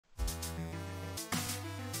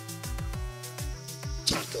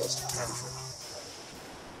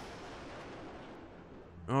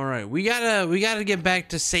All right, we gotta get back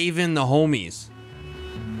to saving the homies.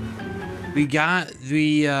 We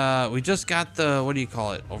just got the, what do you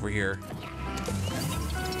call it over here?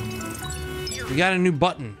 We got a new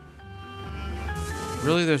button.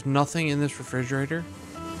 Really, there's nothing in this refrigerator?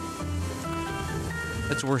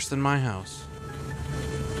 That's worse than my house.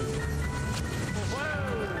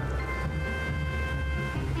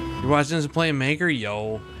 You're watching us play Maker?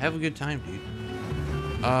 Yo, have a good time, dude.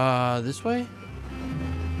 This way?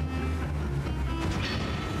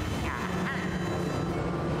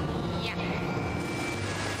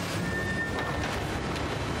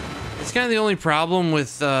 It's kind of the only problem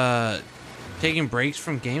with taking breaks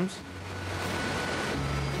from games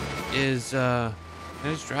is I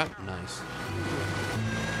just dropped. Nice.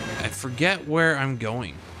 I forget where I'm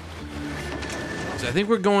going. So I think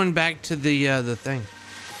we're going back to the thing.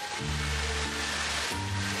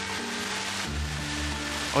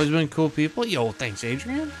 Always been cool people. Yo, thanks,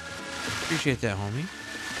 Adrian. Appreciate that, homie.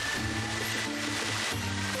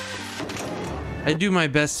 I do my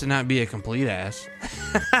best to not be a complete ass.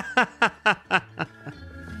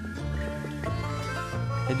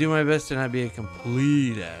 I do my best to not be a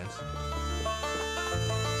complete ass.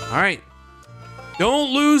 All right.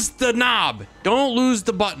 Don't lose the knob. Don't lose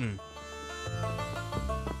the button.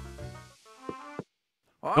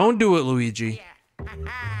 Don't do it, Luigi.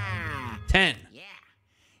 10.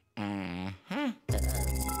 I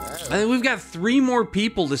think we've got 3 more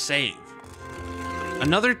people to save.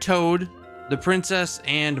 Another Toad, the princess,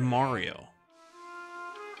 and Mario.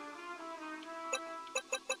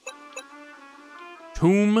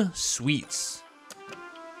 Tomb Sweets.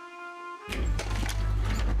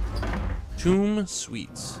 Tomb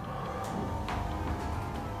Sweets.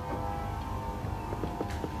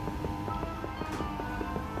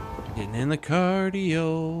 Getting in the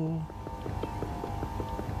cardio.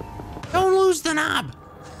 Don't lose the knob.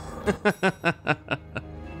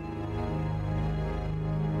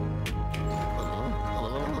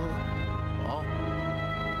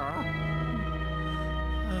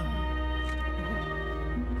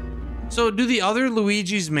 So, do the other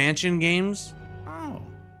Luigi's Mansion games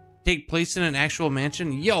take place in an actual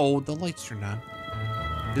mansion? Yo, the lights turned on.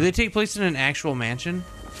 Do they take place in an actual mansion?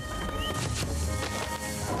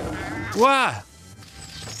 What?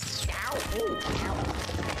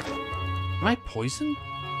 Am I poisoned?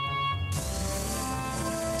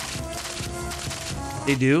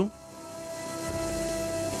 They do?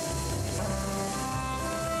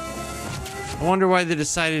 I wonder why they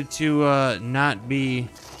decided to not be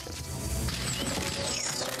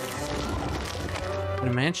in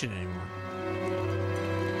a mansion anymore.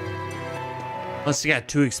 Unless it got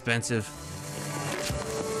too expensive.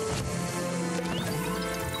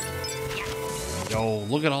 Yo,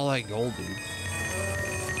 look at all that gold, dude.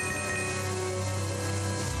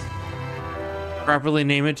 Properly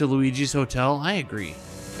name it to Luigi's Hotel? I agree.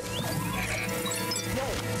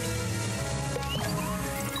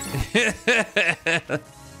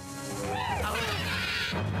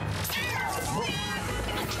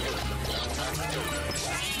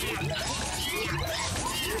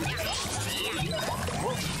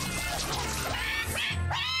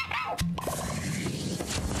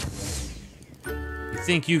 You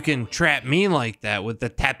think you can trap me like that with the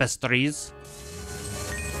tapestries?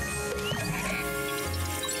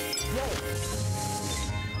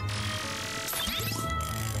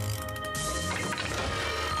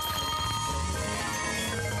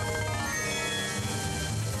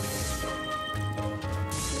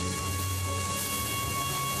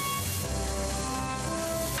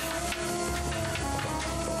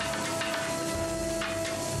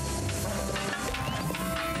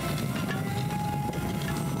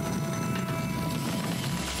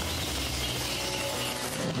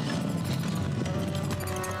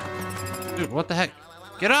 Dude, what the heck?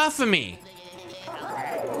 Get off of me!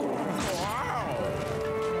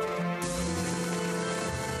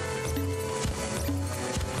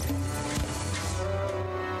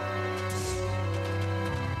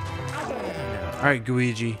 Alright,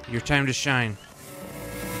 Luigi, your time to shine.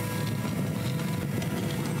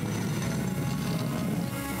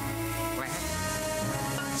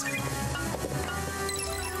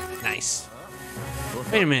 Nice.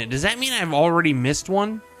 Wait a minute, does that mean I've already missed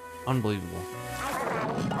one? Unbelievable.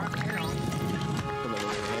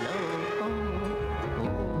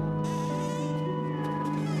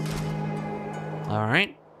 All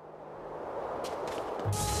right.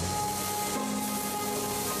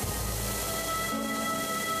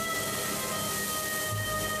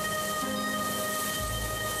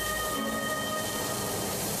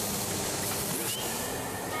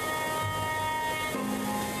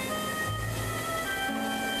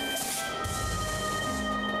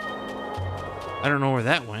 I don't know where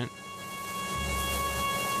that went.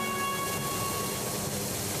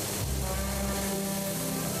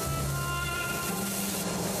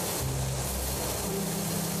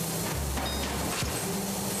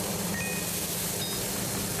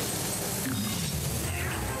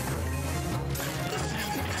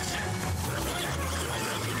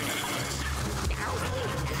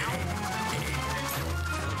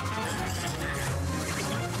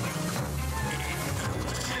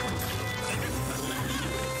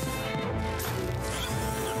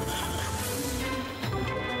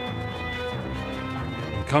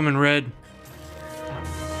 Coming, Red.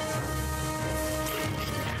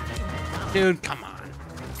 Dude, come on.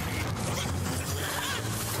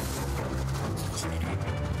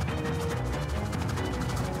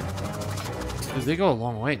 Dude, they go a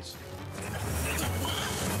long ways.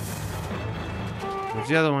 Where's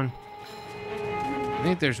the other one? I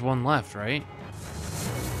think there's one left, right?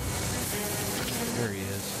 There he is.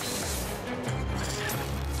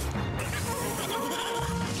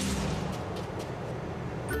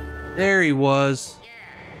 There he was.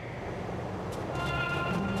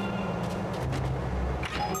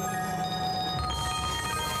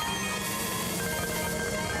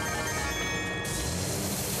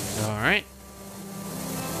 All right.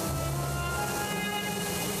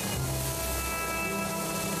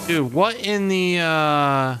 Dude, what in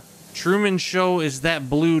the Truman Show is that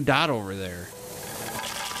blue dot over there?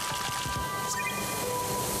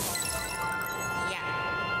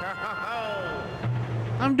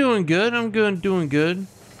 I'm doing good. I'm good. Doing good.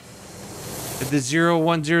 At the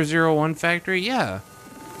 01001 factory, yeah.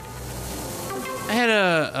 I had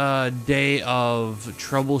a day of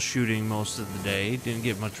troubleshooting most of the day. Didn't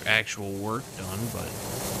get much actual work done, but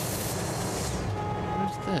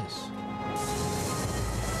what's this?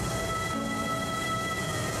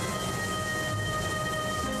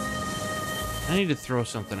 I need to throw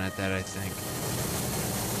something at that, I think.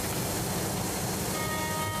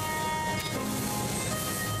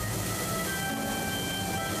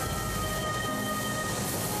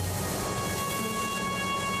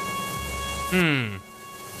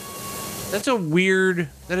 That's a weird,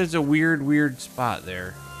 that is a weird spot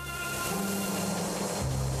there.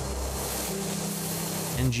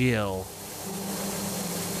 NGL.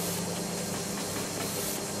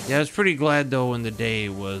 Yeah, I was pretty glad though when the day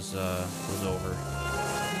was over.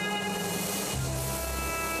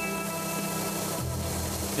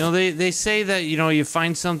 You know, they say that, you know, you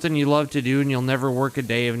find something you love to do and you'll never work a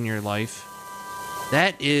day in your life.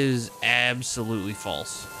 That is absolutely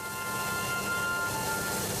false.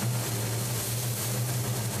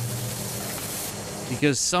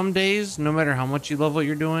 Because some days, no matter how much you love what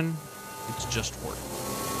you're doing, it's just work.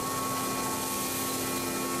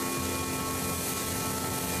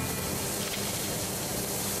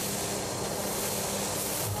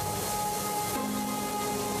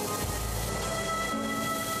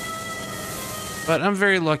 But I'm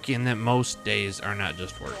very lucky in that most days are not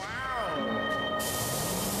just work.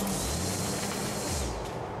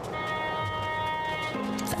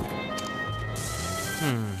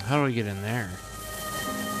 How do I get in there?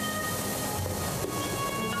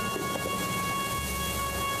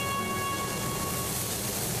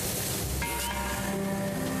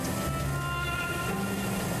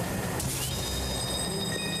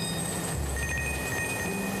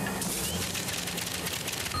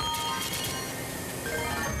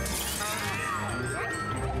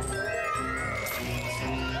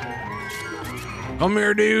 Come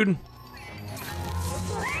here, dude.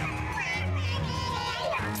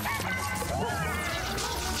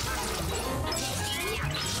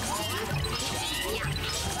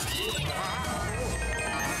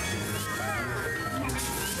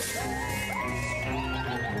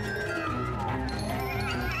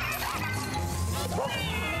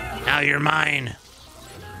 Now you're mine.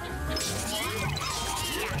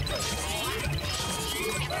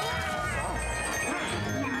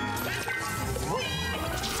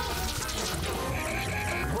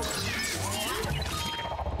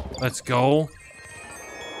 Let's go.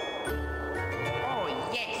 Oh,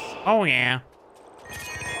 yes. Oh, yeah.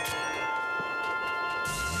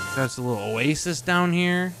 That's a little oasis down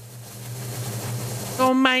here.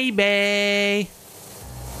 So maybe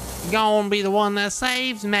you're gonna be the one that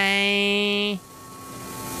saves me.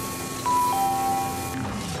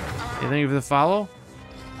 You think of the follow?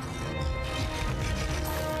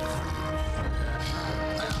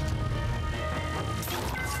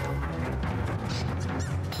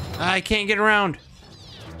 I can't get around.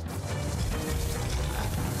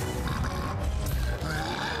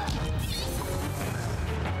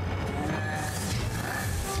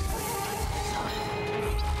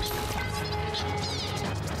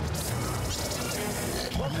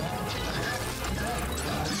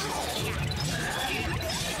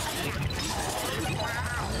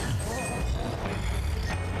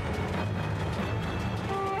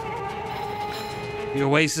 The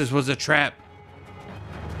oasis was a trap.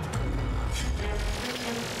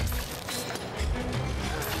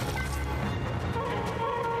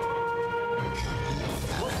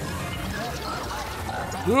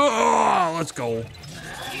 Oh, let's go.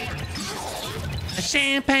 A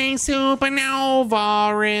champagne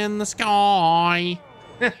supernova in the sky.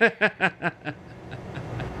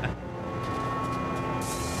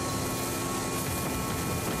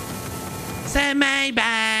 Say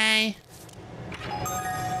maybe.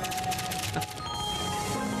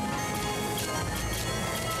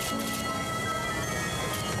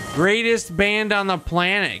 Greatest band on the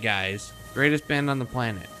planet, guys. Greatest band on the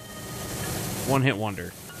planet. One hit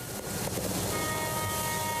wonder.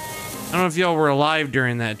 I don't know if y'all were alive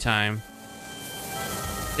during that time.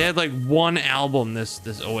 They had like one album, this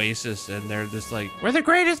Oasis, and they're just like, we're the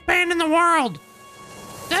greatest band in the world.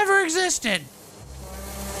 Never existed.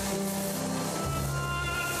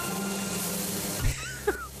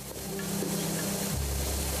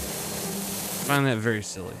 I find that very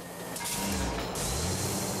silly.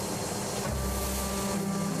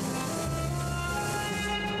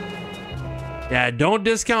 Yeah, don't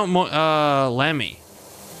discount Lemmy.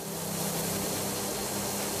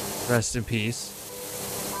 Rest in peace.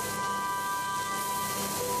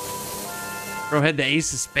 Bro had the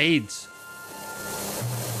ace of spades.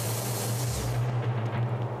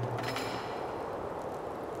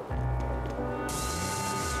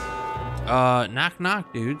 Knock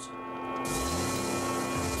knock, dudes.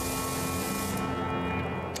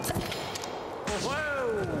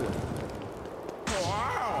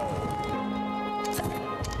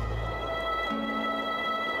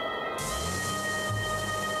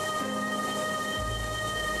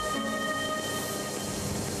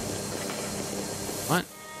 What?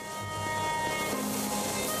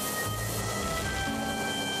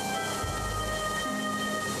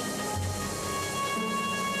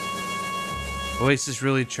 Oasis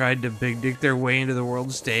really tried to big dick their way into the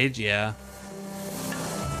world stage, yeah.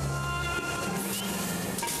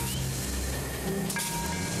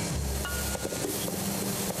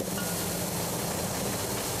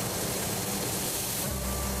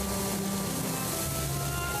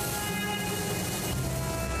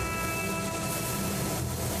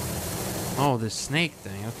 Oh, this snake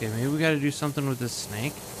thing. Okay, maybe we gotta do something with this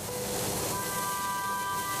snake.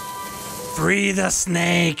 Free the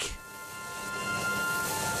snake!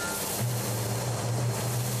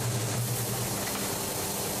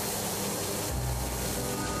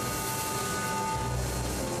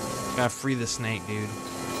 Gotta free the snake, dude.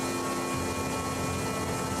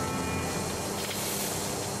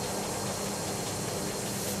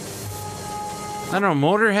 I don't know,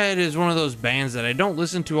 Motorhead is one of those bands that I don't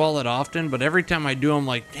listen to all that often, but every time I do, I'm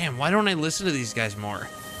like, damn, why don't I listen to these guys more?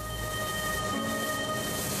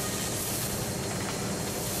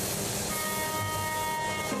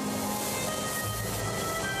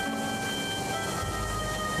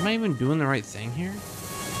 Am I even doing the right thing here?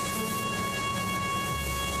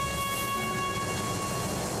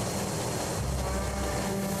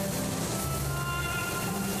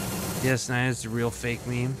 Yes, now it's a real fake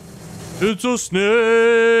meme. It's a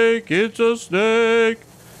snake! It's a snake!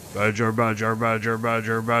 Badger, badger, badger,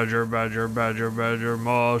 badger, badger, badger, badger, badger,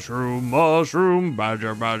 mushroom, mushroom,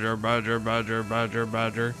 badger, badger, badger, badger, badger,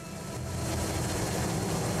 badger.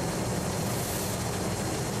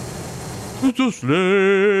 It's a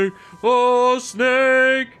snake! Oh,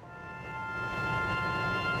 snake!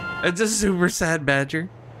 It's a super sad badger.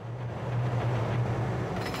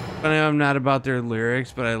 I know I'm not about their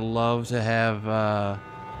lyrics, but I love to have a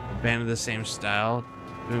band of the same style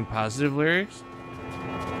doing positive lyrics.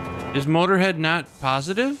 Is Motorhead not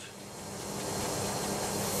positive?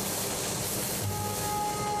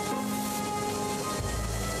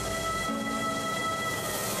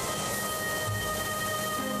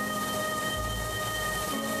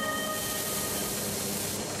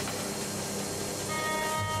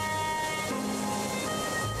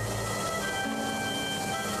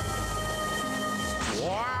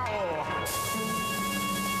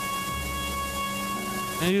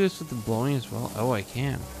 Can I do this with the blowing as well? Oh, I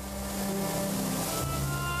can.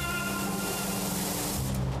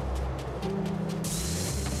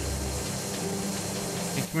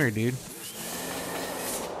 Hey, come here, dude.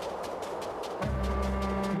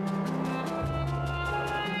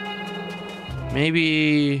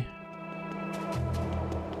 Maybe...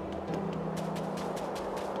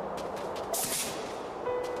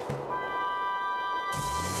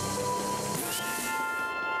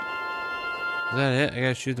 Is that it? I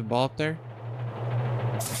gotta shoot the ball up there?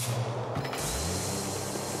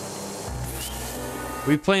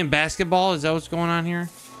 We playing basketball? Is that what's going on here?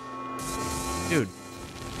 Dude.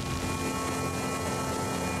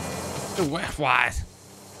 What?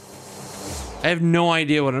 I have no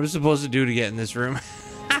idea what I'm supposed to do to get in this room.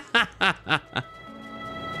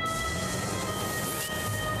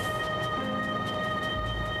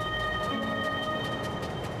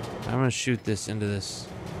 I'm gonna shoot this into this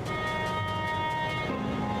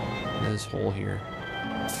hole here.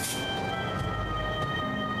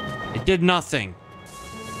 It did nothing.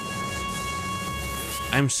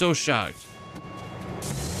 I'm so shocked.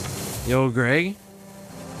 Yo, Greg.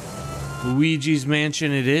 Luigi's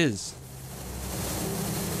mansion it is.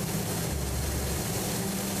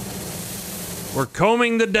 We're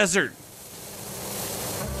combing the desert.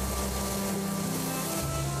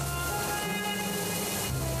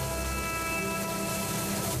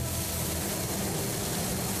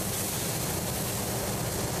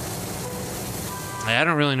 I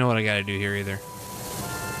don't really know what I gotta do here either.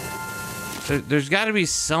 There's gotta be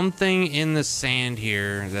something in the sand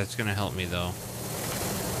here that's gonna help me though.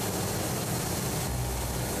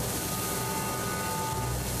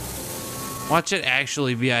 Watch it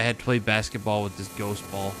actually be I had to play basketball with this ghost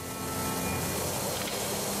ball.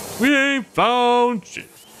 We ain't found shit.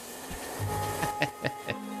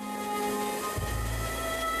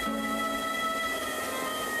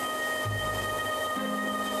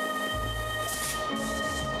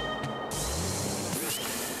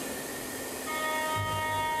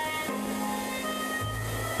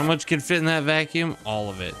 How much can fit in that vacuum? All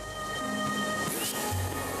of it.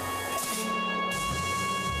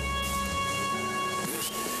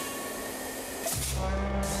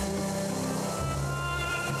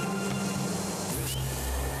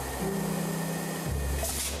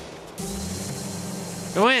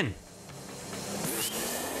 Go in.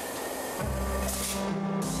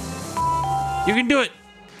 You can do it.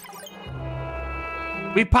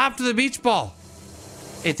 We popped the beach ball.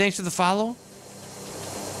 Hey, thanks for the follow.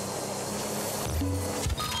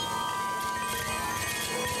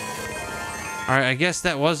 All right, I guess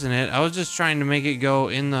that wasn't it. I was just trying to make it go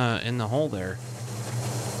in the hole there.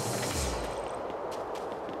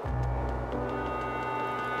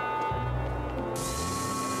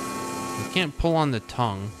 You can't pull on the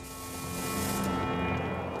tongue.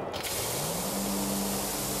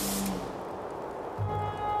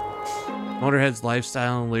 Motorhead's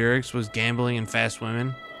lifestyle and lyrics was gambling and fast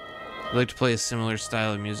women. I'd like to play a similar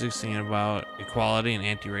style of music, singing about equality and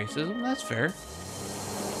anti-racism. That's fair.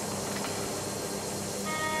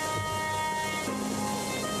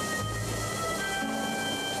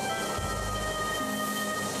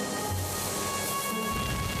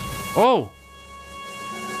 Oh!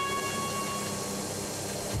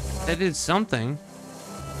 That did something.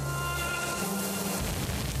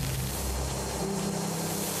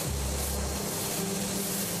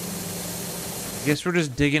 I guess we're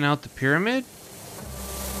just digging out the pyramid?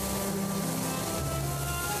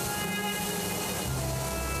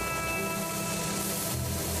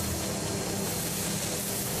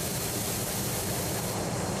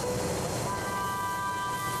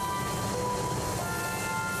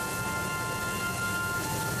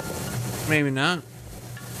 Maybe not.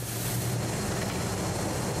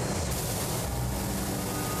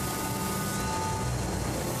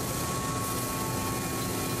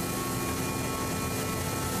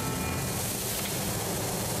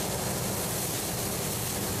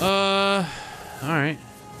 All right.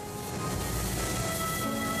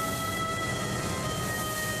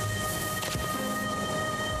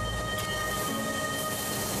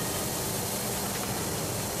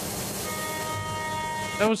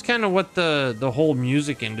 That was kind of what the whole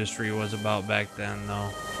music industry was about back then, though.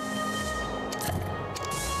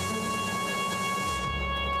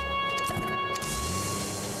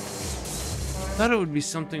 I thought it would be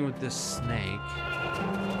something with this snake.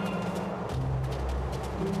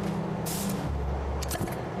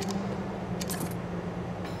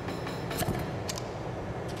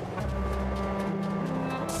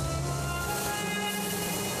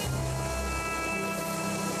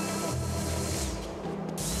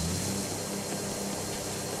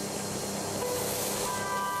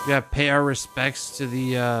 We gotta pay our respects to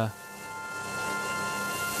the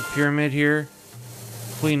pyramid here.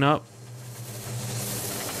 Clean up.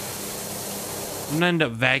 I'm gonna end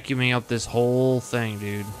up vacuuming up this whole thing,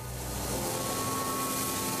 dude.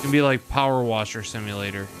 It's gonna be like Power Washer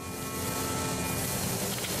Simulator.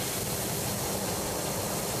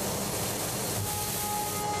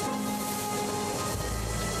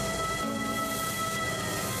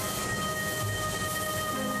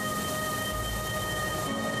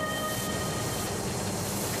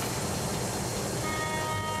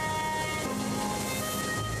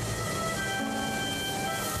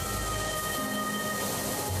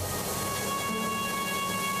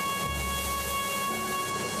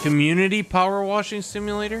 Community power washing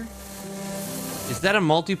simulator? Is that a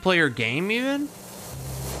multiplayer game even?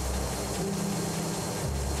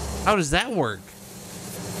 How does that work?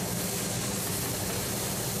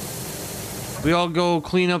 We all go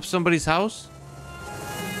clean up somebody's house?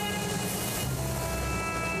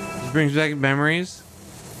 This brings back memories.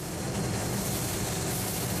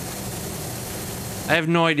 I have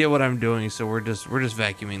no idea what I'm doing, so we're just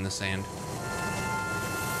vacuuming the sand.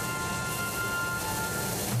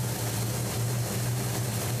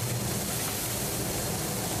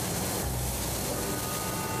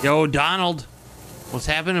 Yo, Donald. What's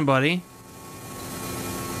happening, buddy?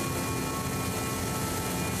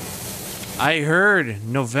 I heard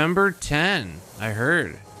November 10. I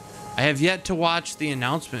heard. I have yet to watch the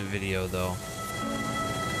announcement video, though.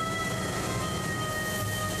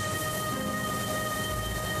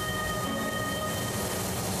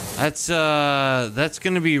 That's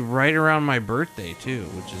gonna be right around my birthday too,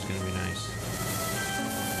 which is gonna be nice.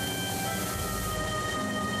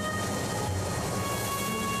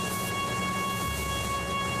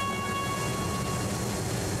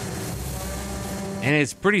 And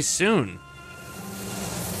it's pretty soon.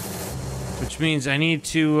 Which means I need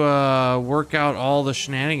to work out all the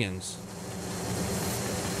shenanigans.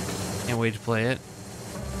 Can't wait to play it.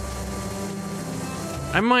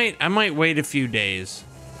 I might wait a few days.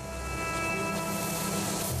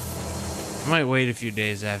 I might wait a few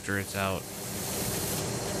days after it's out.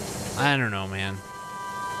 I don't know, man.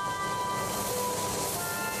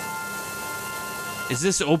 Is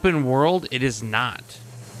this open world? It is not.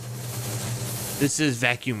 This is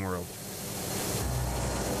Vacuum World.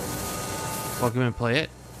 Welcome and play it.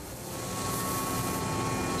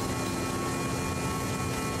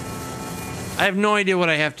 I have no idea what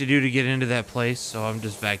I have to do to get into that place, so I'm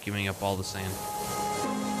just vacuuming up all the sand.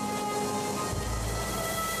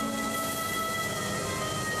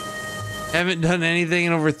 Haven't done anything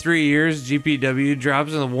in over 3 years. GPW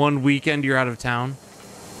drops in the one weekend you're out of town.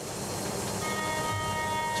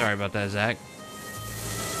 Sorry about that, Zach.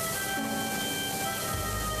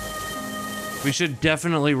 We should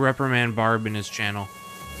definitely reprimand Barb in his channel.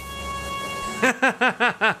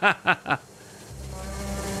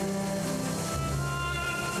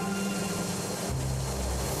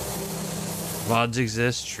 VODs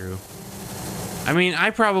exist, true. I mean,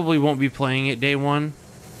 I probably won't be playing it day one.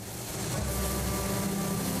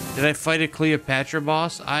 Did I fight a Cleopatra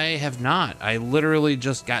boss? I have not. I literally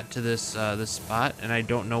just got to this this spot, and I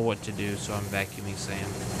don't know what to do, so I'm vacuuming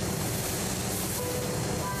sand.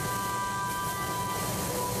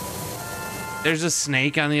 There's a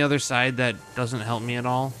snake on the other side that doesn't help me at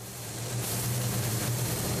all.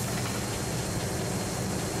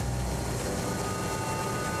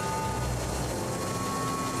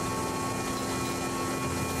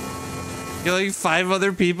 You're like 5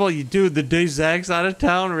 other people. You dude, the day Zach's out of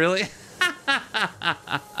town, really?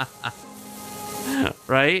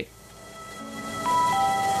 Right?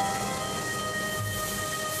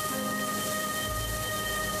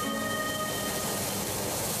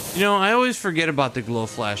 You know, I always forget about the glow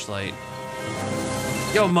flashlight.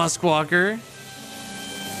 Yo, Muskwalker.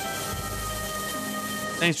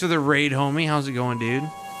 Thanks for the raid, homie. How's it going, dude?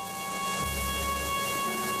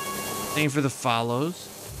 Thank you for the follows.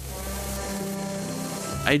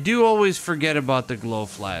 I do always forget about the glow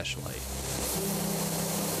flashlight.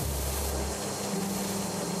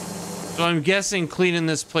 So I'm guessing cleaning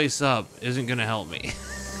this place up isn't gonna help me.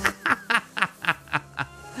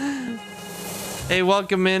 Hey,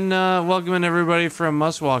 welcome in everybody from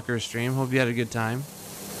Muskwalker stream. Hope you had a good time.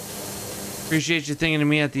 Appreciate you thinking of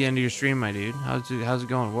me at the end of your stream, my dude. How's it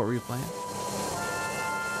going? What were you playing?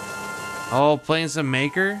 Oh, playing some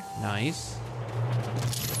Maker? Nice.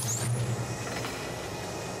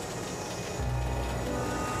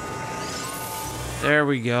 There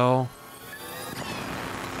we go.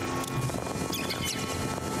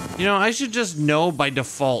 You know, I should just know by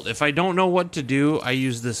default. If I don't know what to do, I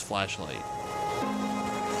use this flashlight.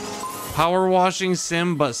 Power washing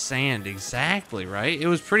sim, but sand. Exactly, right? It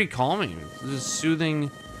was pretty calming. It was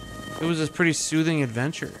soothing. It was a pretty soothing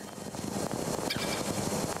adventure.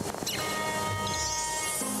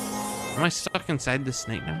 Am I stuck inside the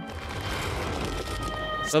snake now?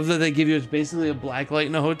 Love that they give you, it's basically a black light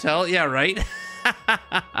in a hotel. Yeah, right?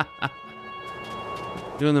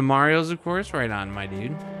 Doing the Marios, of course. Right on, my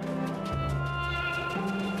dude.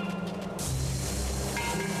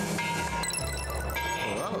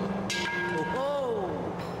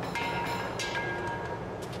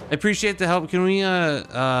 I appreciate the help. Can we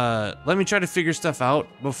let me try to figure stuff out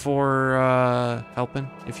before helping,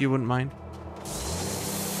 if you wouldn't mind.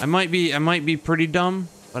 I might be pretty dumb,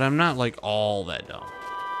 but I'm not like all that dumb.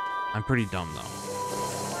 I'm pretty dumb, though.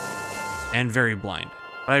 And very blind.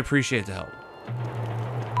 But I appreciate the help.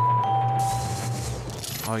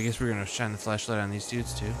 Oh, I guess we're gonna shine the flashlight on these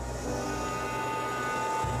dudes, too.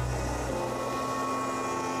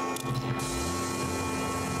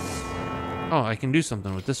 Oh, I can do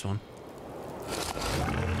something with this one.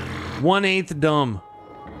 1/8 dumb.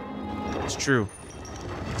 It's true.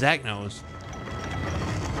 Zach knows.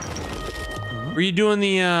 Were you doing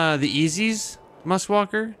the easies,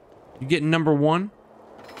 Muskwalker? You getting number 1?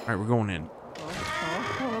 All right, we're going in.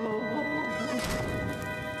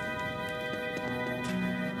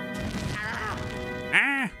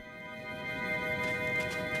 Ah!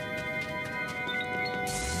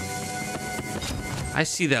 I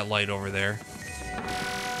see that light over there.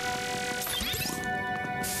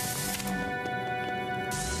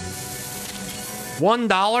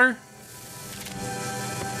 $1?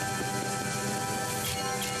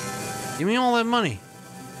 Give me all that money.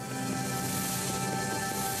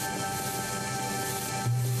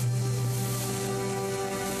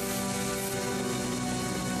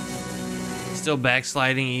 Still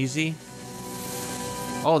backsliding easy.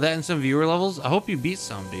 Oh, that and some viewer levels? I hope you beat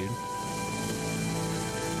some, dude.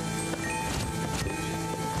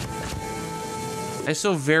 I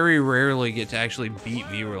so very rarely get to actually beat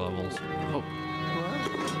viewer levels. Oh.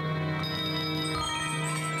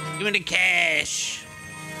 Give me the cash.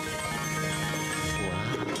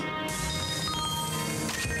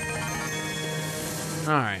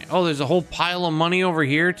 All right. Oh, there's a whole pile of money over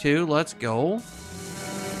here too. Let's go.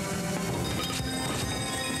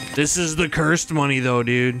 This is the cursed money though,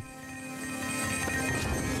 dude.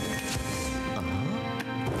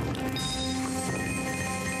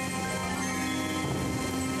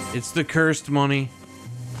 It's the cursed money.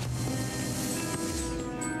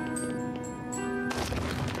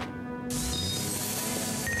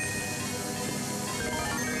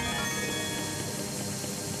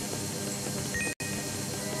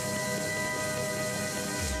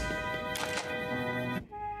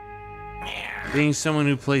 Being someone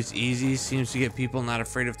who plays easy seems to get people not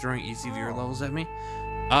afraid of throwing easy viewer levels at me.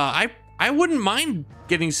 I wouldn't mind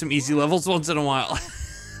getting some easy levels once in a while.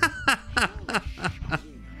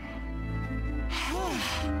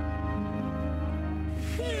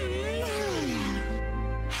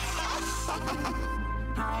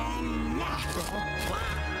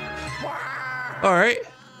 All right.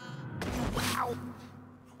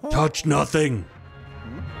 Touch nothing.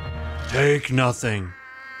 Take nothing.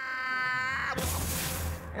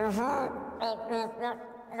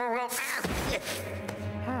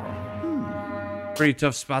 Pretty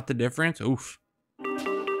tough spot the difference. Oof.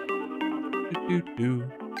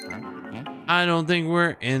 I don't think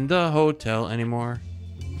we're in the hotel anymore.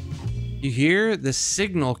 You hear the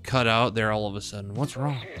signal cut out there all of a sudden. What's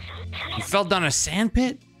wrong? You fell down a sand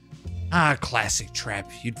pit? Ah, classic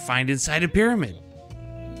trap you'd find inside a pyramid.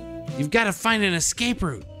 You've got to find an escape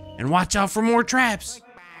route and watch out for more traps.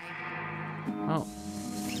 Oh.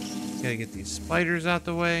 Gotta get these spiders out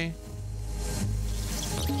the way.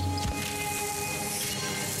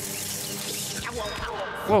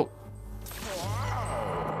 Whoa.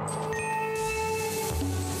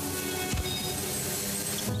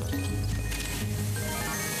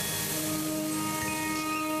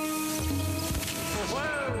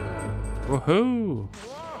 Woohoo.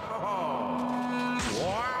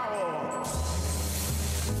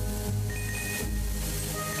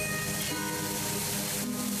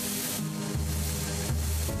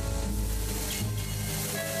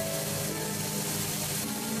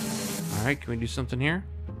 All right, can we do something here?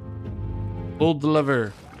 Pull the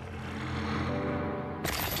lever.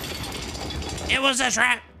 It was a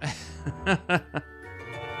trap.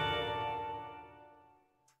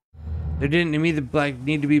 There didn't need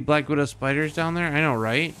to be Black Widow spiders down there. I know,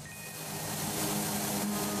 right?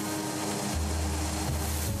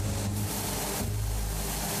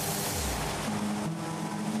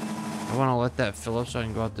 I want to let that fill up so I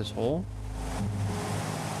can go out this hole.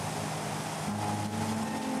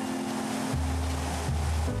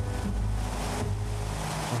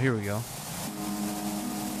 Oh, here we go.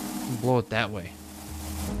 Blow it that way.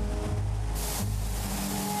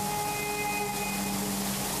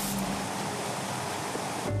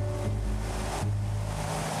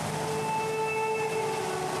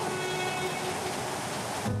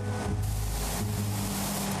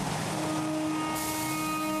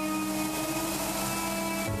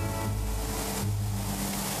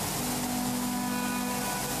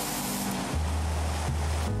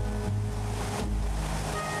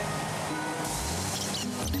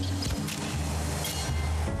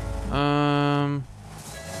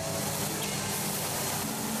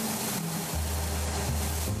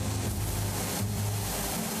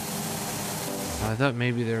 I thought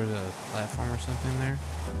maybe there was a platform or something there.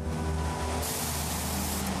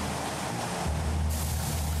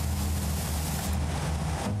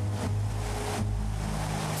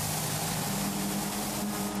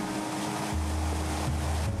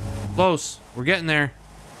 Close. We're getting there.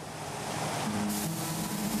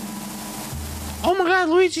 Oh my god,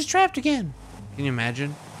 Luigi's trapped again. Can you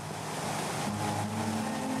imagine?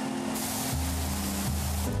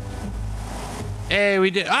 Hey, we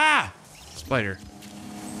did. Ah! Spider.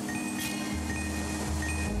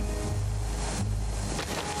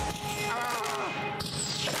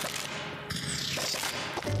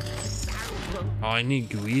 Oh, I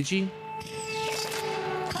need Luigi.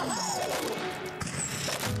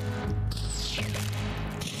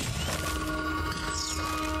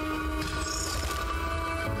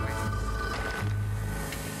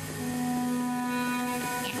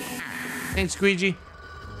 Thanks, Squeegee.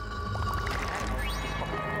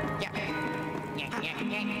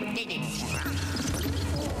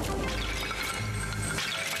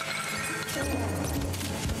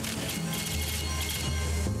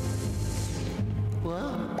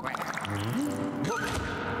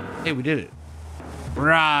 Hey, we did it.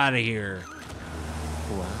 We're out of here.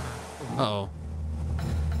 Uh-oh.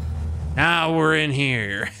 Now we're in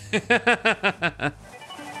here.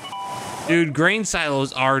 Dude, grain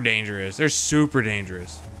silos are dangerous. They're super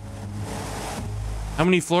dangerous. How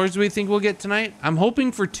many floors do we think we'll get tonight? I'm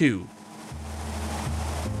hoping for 2.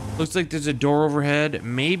 Looks like there's a door overhead.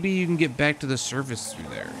 Maybe you can get back to the surface through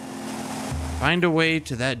there. Find a way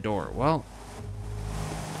to that door. Well,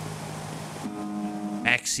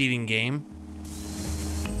 backseating game.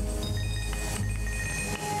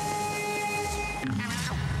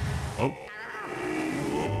 Oh.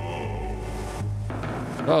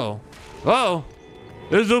 Uh-oh. Uh-oh.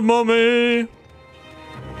 It's a mummy.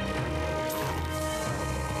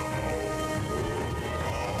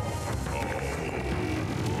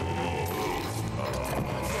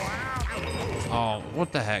 Oh,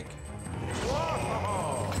 what the heck?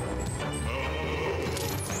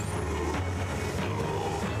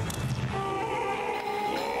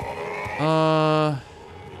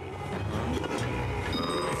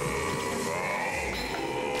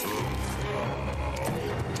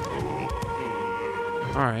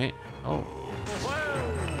 All right. Oh.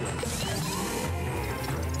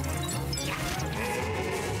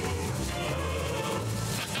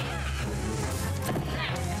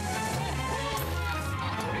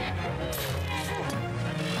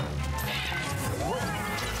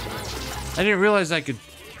 I didn't realize I could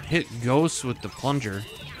hit ghosts with the plunger.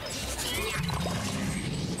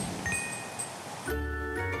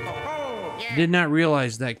 Did not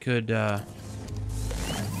realize that could you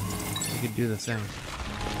could do the thing.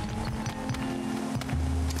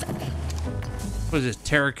 What is this,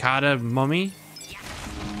 terracotta mummy?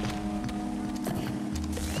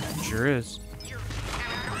 Sure is.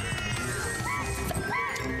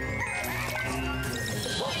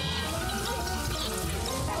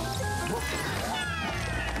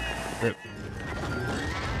 Rip.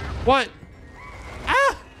 What?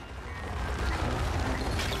 Ah!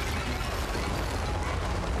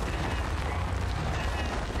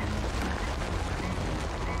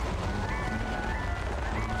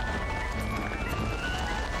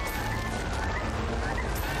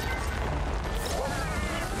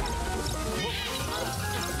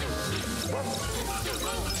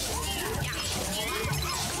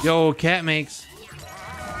 Yo, cat makes.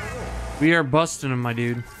 We are busting him, my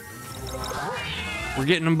dude. We're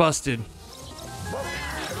getting him busted.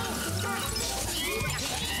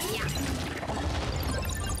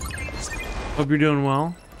 Hope you're doing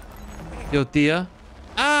well. Yo, Thea.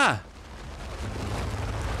 Ah!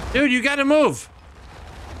 Dude, you gotta move.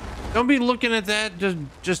 Don't be looking at that,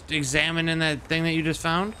 just examining that thing that you just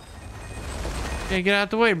found. Okay, get out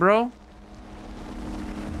the way, bro.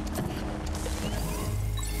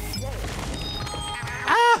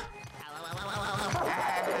 Ah!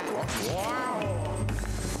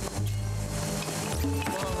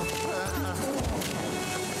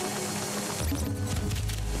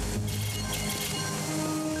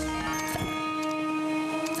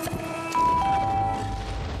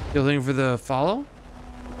 You looking for the follow?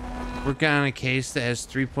 Working on a case that has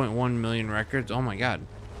 3.1 million records. Oh my god.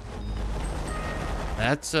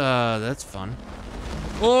 That's fun.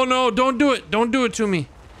 Oh no, don't do it. Don't do it to me.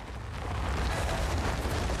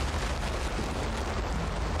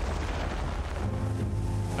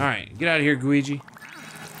 All right, get out of here, Luigi.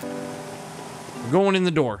 We're going in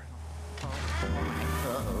the door.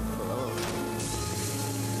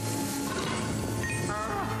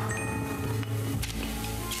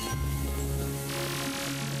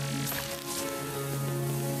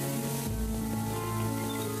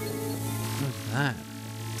 that?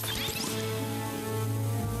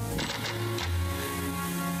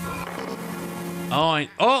 Oh,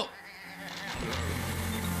 oh!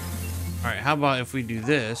 Alright, how about if we do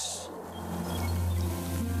this?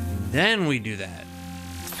 Then we do that.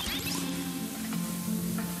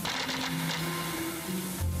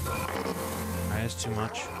 Alright, that's too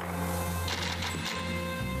much.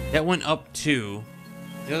 That went up 2.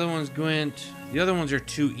 The other ones went... The other ones are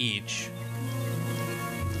 2 each.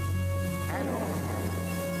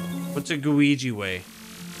 What's a Luigi way?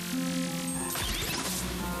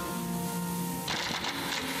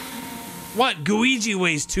 What? Luigi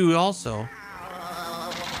weighs 2 also.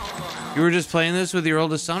 You were just playing this with your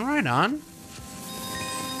oldest son? Right on.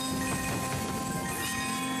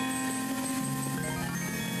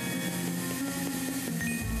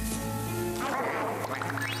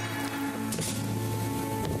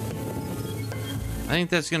 I think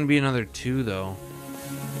that's gonna be another 2 though.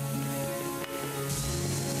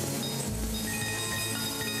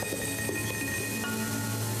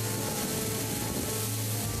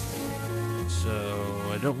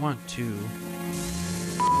 So I don't want 2.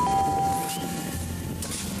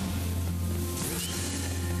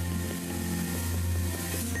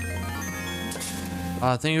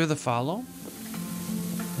 Thank you for the follow.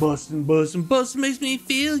 Bustin', bustin', bustin' makes me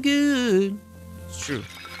feel good. It's true.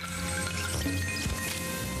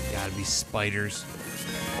 Gotta be spiders.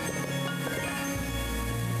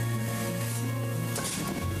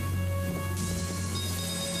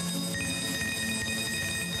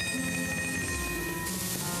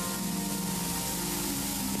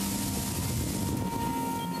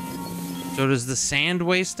 So does the sand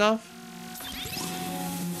weigh stuff?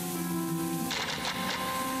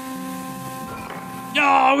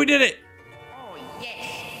 Oh, we did it! Oh,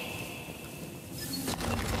 yes.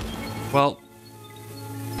 Well.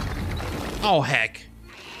 Oh, heck.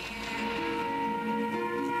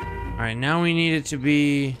 Alright, now we need it to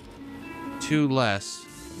be 2 less.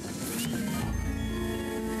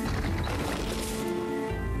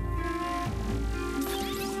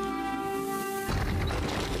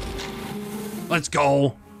 Let's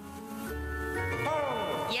go.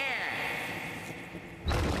 Oh, yeah.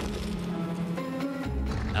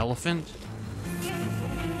 Elephant?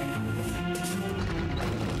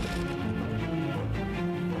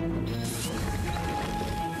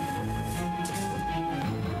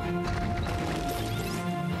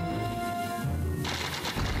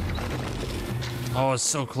 Oh, it's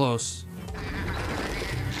so close.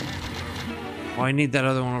 Oh, I need that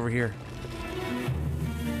other one over here.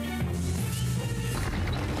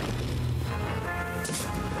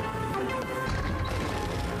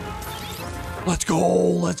 Let's go,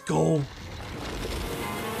 let's go.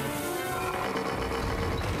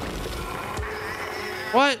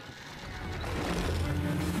 What?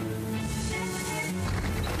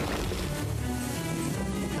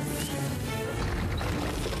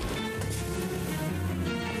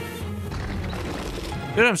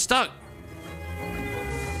 Dude, I'm stuck.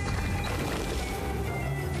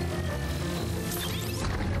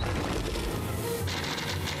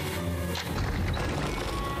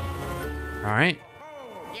 All right.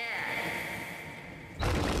 Oh, yeah.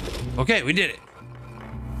 Okay, we did it.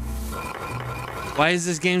 Why is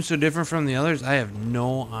this game so different from the others? I have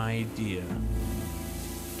no idea.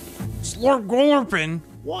 Slurp glorpin?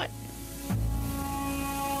 What?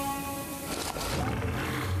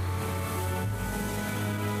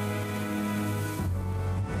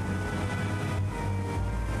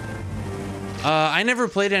 I never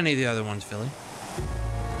played any of the other ones, Philly.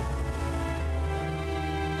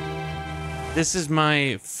 This is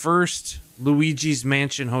my first Luigi's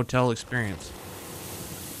Mansion Hotel experience.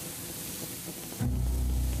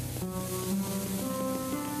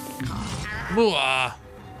 Booah.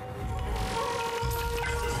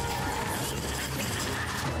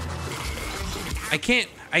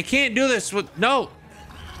 I can't do this with, no.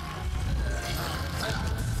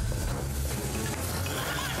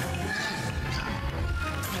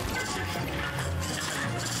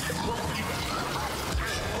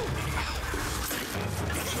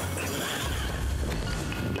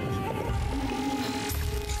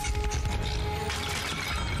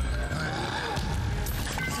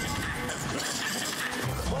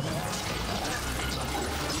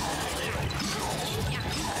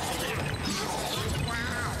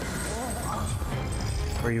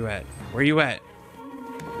 Where you at? Where you at?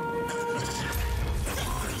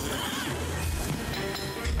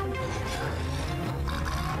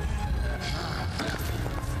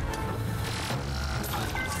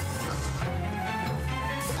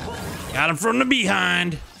 Got him from the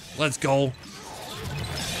behind. Let's go.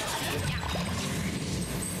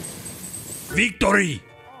 Victory!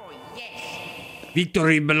 Oh, yes.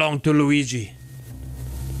 Victory belonged to Luigi.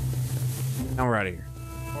 Now we're out of here.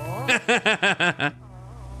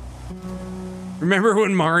 Remember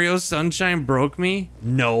when Mario Sunshine broke me?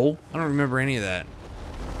 No, I don't remember any of that.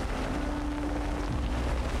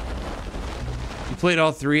 You played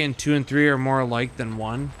all three, and 2 and 3 are more alike than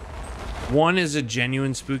 1. 1 is a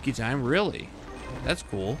genuine spooky time. Really? That's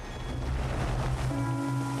cool.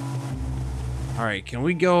 All right, can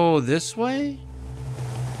we go this way?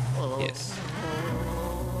 Yes.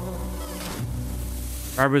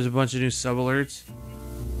 Barbara's a bunch of new sub alerts.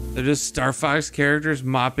 They're just Star Fox characters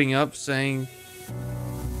mopping up saying...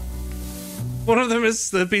 One of them is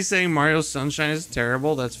Slippy saying Mario Sunshine is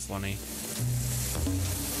terrible. That's funny.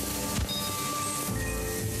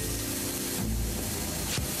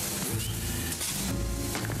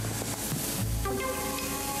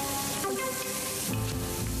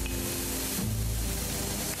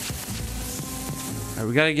 All right,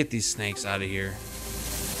 we gotta get these snakes out of here.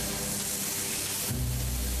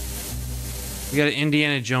 We gotta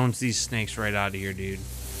Indiana Jones these snakes right out of here, dude.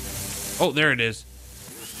 Oh, there it is.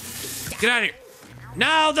 Get out of here.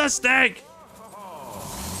 No, the snake!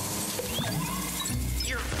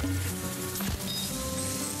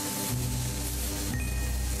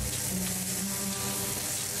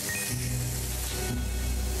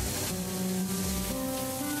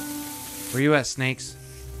 Where you at, snakes?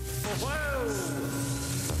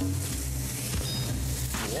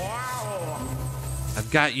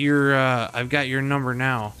 I've got your number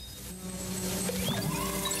now.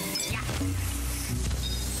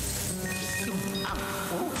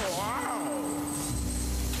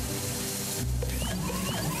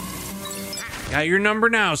 Got your number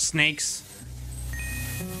now, snakes.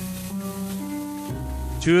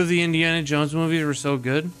 2 of the Indiana Jones movies were so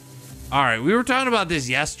good. All right, we were talking about this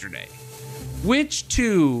yesterday. Which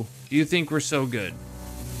 2 do you think were so good?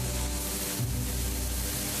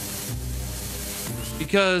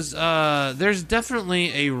 Because there's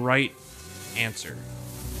definitely a right answer.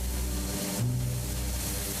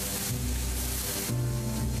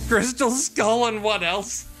 Crystal Skull and what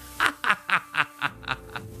else?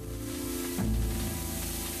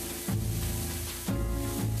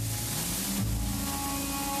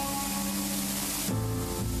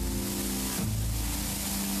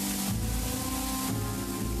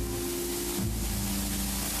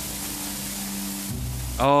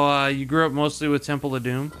 Oh, you grew up mostly with Temple of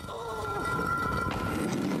Doom?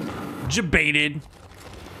 Jebaited.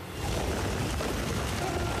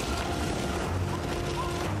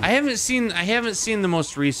 I haven't seen the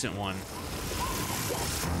most recent one.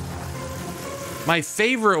 My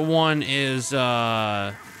favorite one is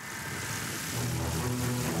The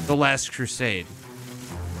Last Crusade.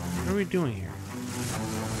 What are we doing here?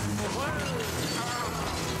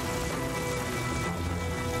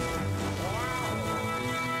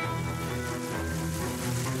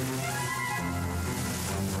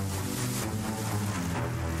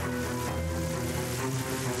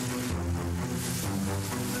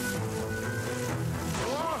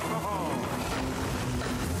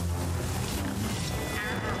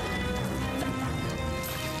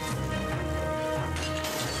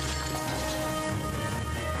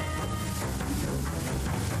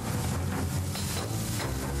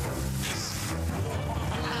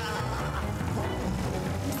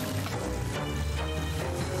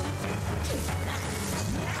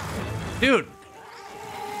 Dude.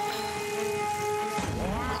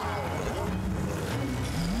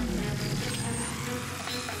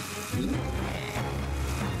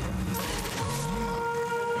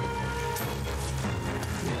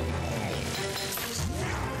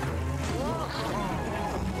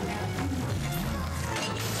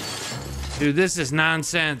 Dude, this is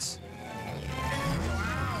nonsense.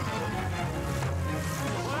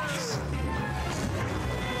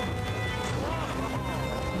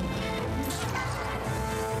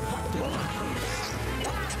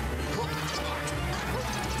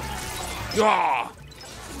 Oh!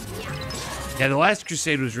 Yeah, The Last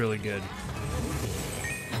Crusade was really good.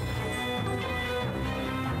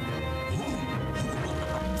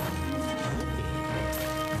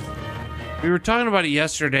 We were talking about it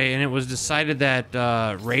yesterday, and it was decided that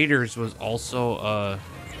Raiders was also,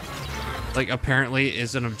 like, apparently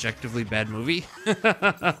is an objectively bad movie.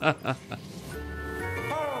 Yeah.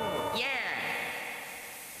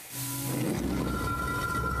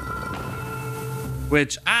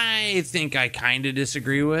 Which I think I kind of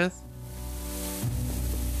disagree with.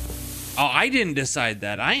 Oh, I didn't decide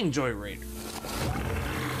that. I enjoy Raiders.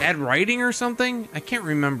 Bad writing or something? I can't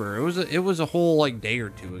remember. It was a whole like day or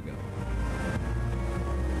two ago.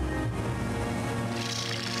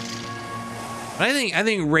 But I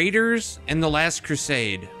think Raiders and The Last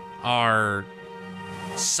Crusade are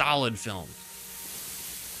solid films.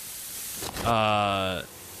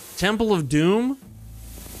 Temple of Doom.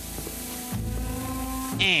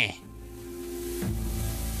 Eh.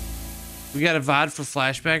 We got a VOD for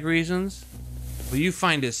flashback reasons. Well, you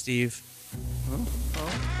find it, Steve.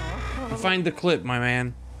 You find the clip, my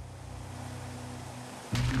man.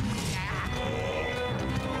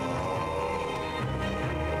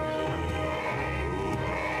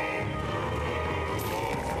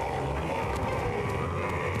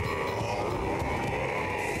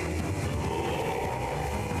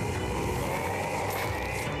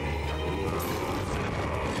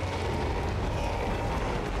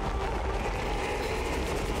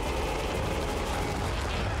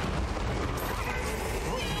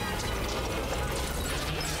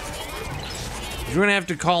 You're gonna have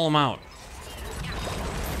to call him out.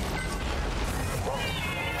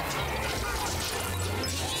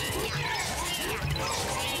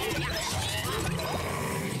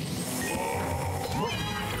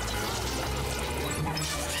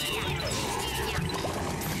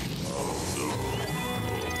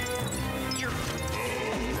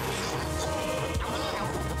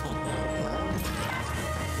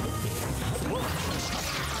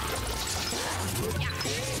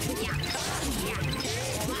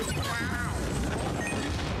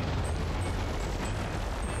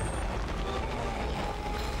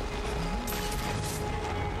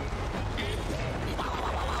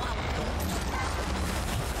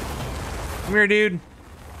 Come here, dude.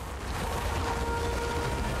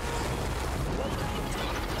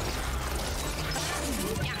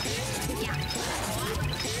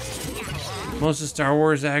 Most of Star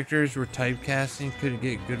Wars actors were typecasting. Couldn't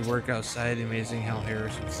get good work outside. Amazing how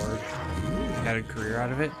Harrison Ford got a career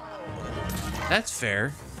out of it. That's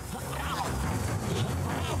fair.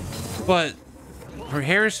 But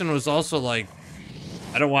Harrison was also like,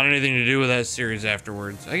 I don't want anything to do with that series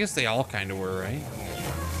afterwards. I guess they all kind of were, right?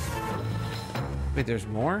 Wait, there's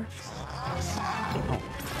more? Oh.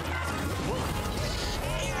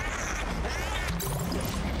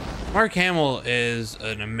 Mark Hamill is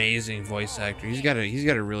an amazing voice actor. He's got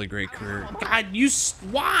a really great career. God,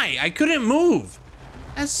 why? I couldn't move.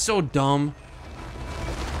 That's so dumb.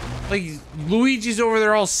 Like, Luigi's over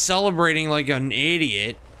there all celebrating like an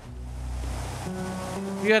idiot.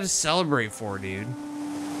 You gotta celebrate for, dude.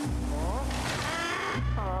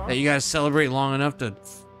 That you gotta celebrate long enough to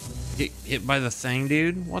get hit by the thing,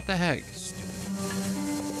 dude? What the heck?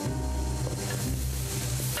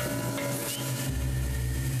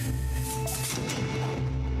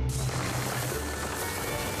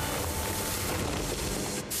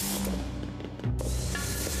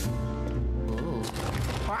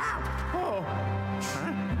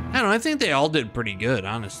 I don't know, I think they all did pretty good,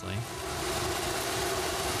 honestly.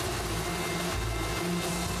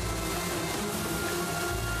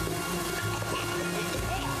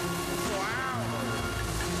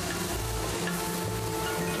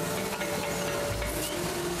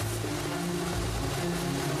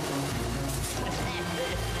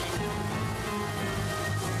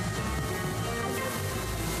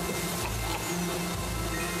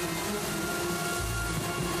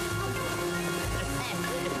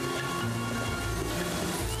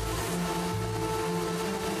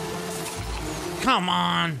 Come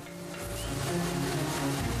on.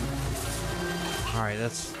 All right,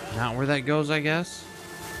 that's not where that goes, I guess.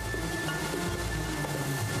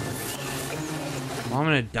 Well, I'm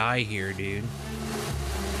gonna die here, dude.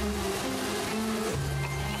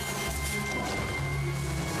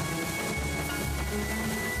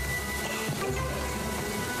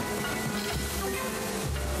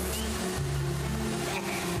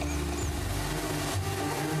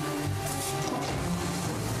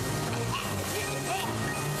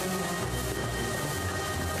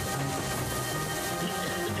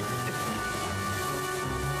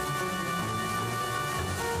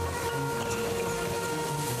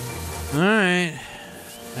 Alright,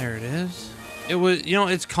 there it is. It was, you know,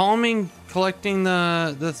 it's calming collecting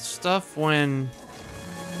the stuff when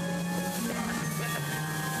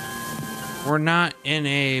we're not in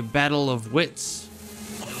a battle of wits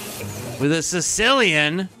with a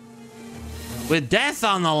Sicilian with death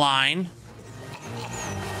on the line.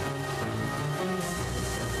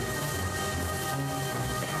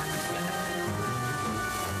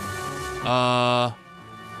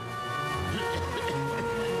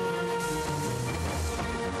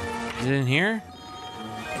 Is it in here?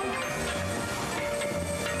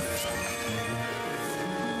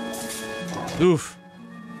 Oof.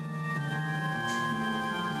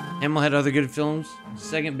 Hamill had other good films.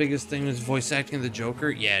 Second biggest thing was voice acting of the Joker.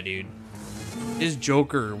 Yeah, dude. His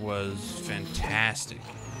Joker was fantastic.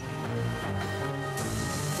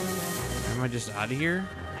 Am I just out of here?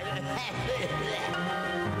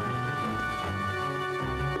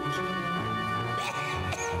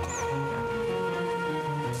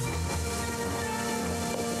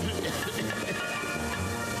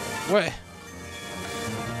 What?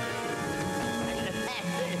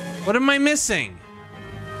 What am I missing?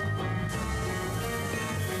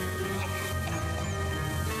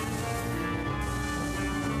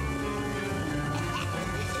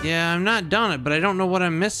 Yeah, I'm not done it, but I don't know what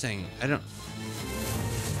I'm missing. I don't...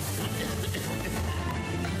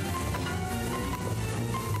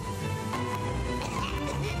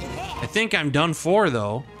 I think I'm done for,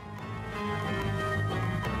 though.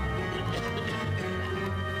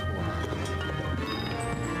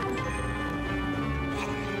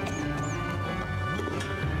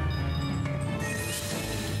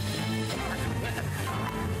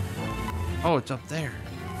 Oh, it's up there.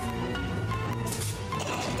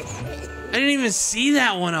 I didn't even see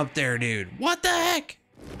that one up there, dude. What the heck?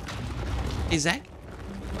 Hey, Zach?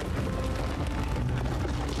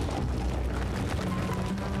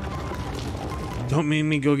 Don't make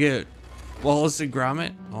me go get Wallace and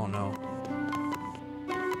Gromit? Oh, no.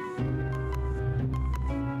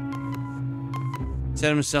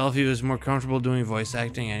 Said himself he was more comfortable doing voice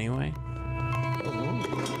acting anyway.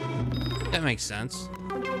 That makes sense.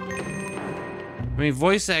 I mean,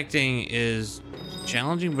 voice acting is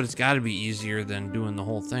challenging, but it's got to be easier than doing the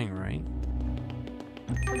whole thing, right?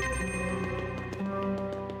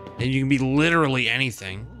 And you can be literally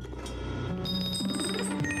anything.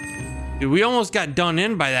 Dude, we almost got done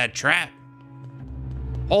in by that trap.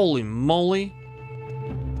 Holy moly.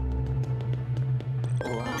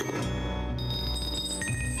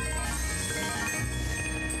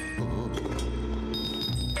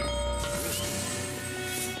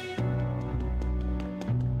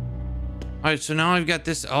 All right, so now I've got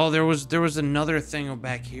this. Oh, there was another thing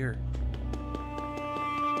back here.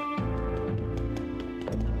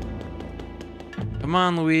 Come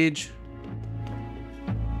on, Luigi.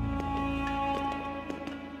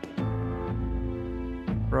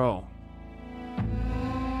 Bro.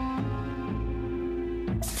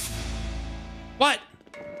 What?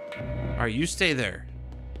 All right, you stay there.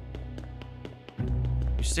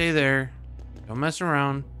 You stay there. Don't mess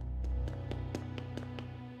around.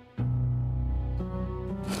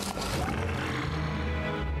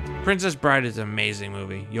 Princess Bride is an amazing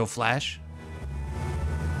movie. Yo, Flash.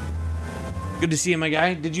 Good to see you, my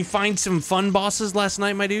guy. Did you find some fun bosses last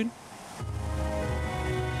night, my dude?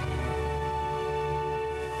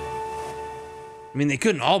 I mean, they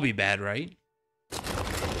couldn't all be bad, right?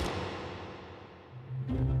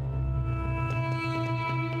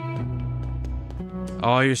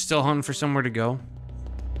 Oh, you're still hunting for somewhere to go?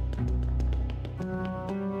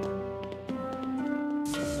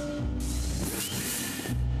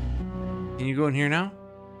 Can you go in here now?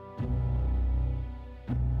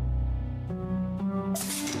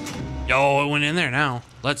 Yo, it went in there now.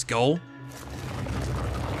 Let's go.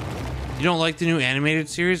 You don't like the new animated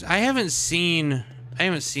series? I haven't seen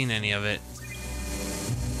any of it.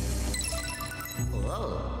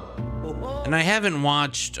 And I haven't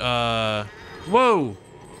watched whoa.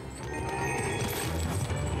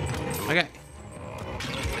 Okay.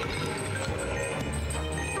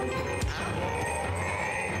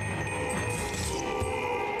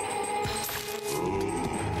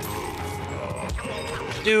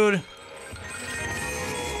 Dude.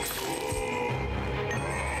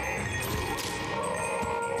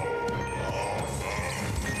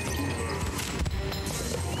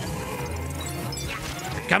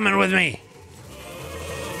 You're coming with me.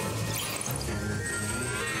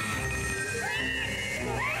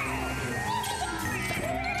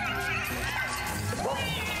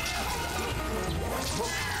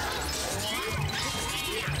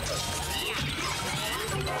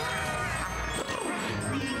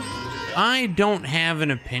 I don't have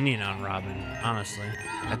an opinion on Robin, honestly.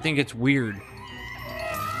 I think it's weird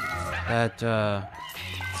that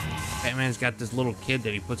Batman's got this little kid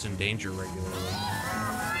that he puts in danger regularly.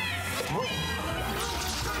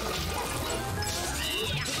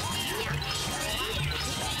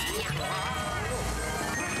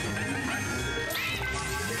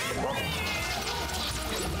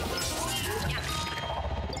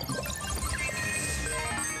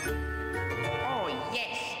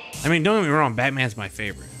 I mean, don't get me wrong, Batman's my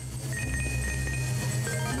favorite.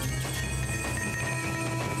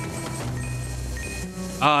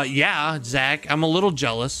 Yeah, Zach, I'm a little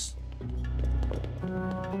jealous.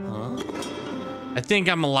 Huh? I think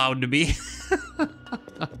I'm allowed to be. I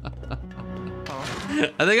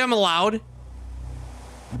think I'm allowed.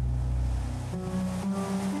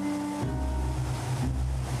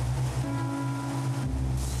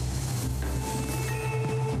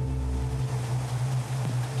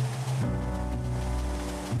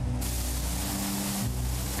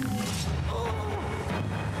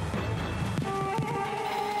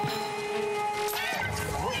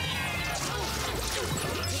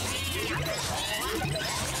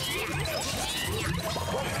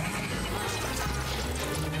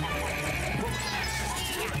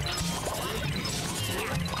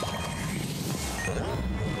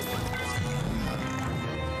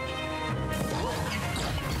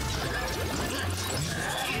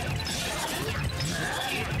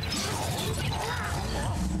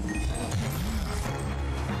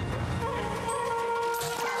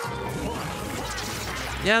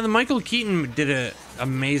 Yeah, the Michael Keaton did a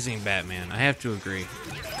amazing Batman. I have to agree.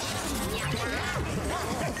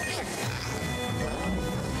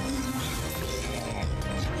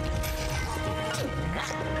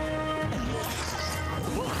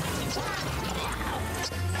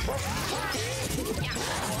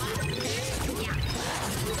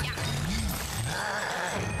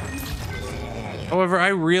 However, I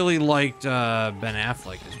really liked Ben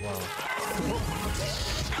Affleck as well.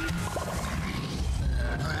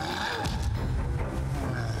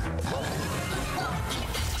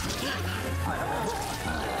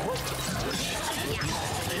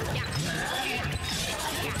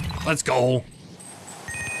 Let's go.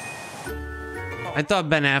 I thought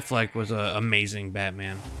Ben Affleck was an amazing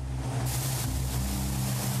Batman.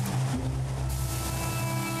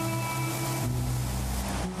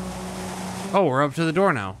 Oh, we're up to the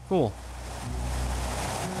door now. Cool.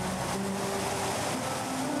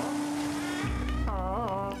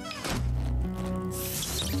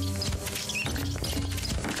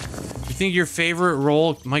 You think your favorite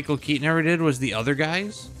role Michael Keaton ever did was The Other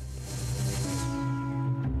Guys?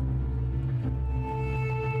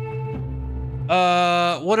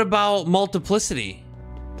 What about Multiplicity?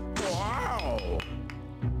 Wow.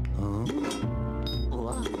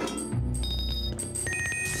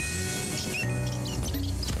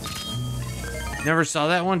 Never saw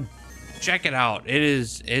that one? Check it out.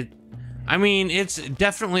 I mean, it's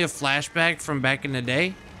definitely a flashback from back in the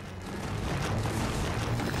day.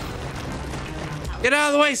 Get out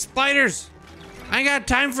of the way, spiders! I ain't got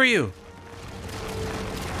time for you.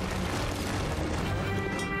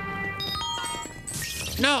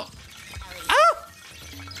 No. Oh!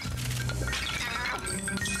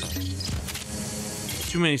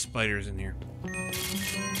 Too many spiders in here.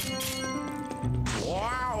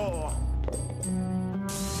 Wow.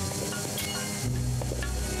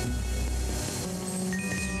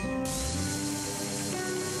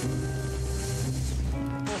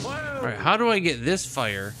 All right, how do I get this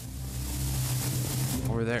fire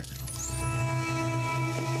over there?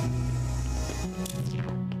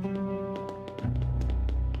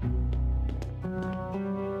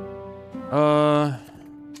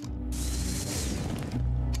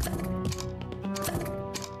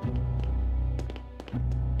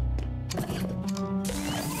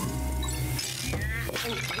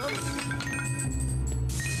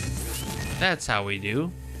 That's how we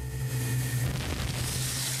do.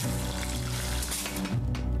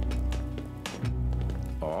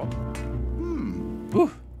 Oh.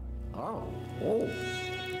 Whew. Oh. Oh.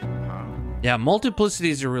 Huh. Yeah, Multiplicity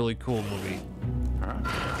is a really cool movie. Huh.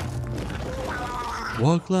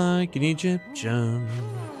 Walk like an Egyptian.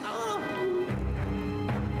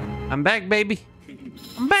 I'm back, baby.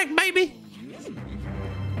 I'm back, baby.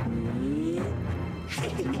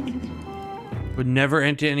 Would never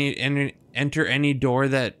enter any door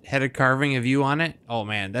that had a carving of you on it. Oh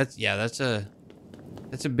man, that's a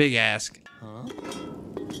big ask. Huh?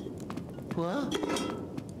 What?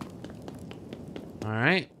 All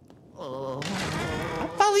right. Oh. I'll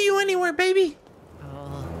follow you anywhere, baby.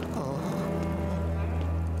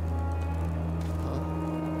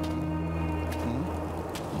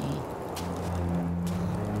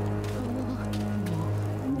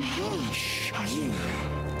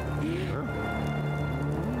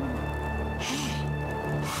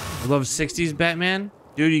 I love 60s Batman.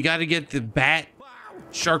 Dude, you got to get the bat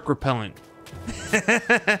shark repellent.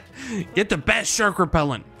 Get the bat shark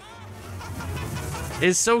repellent.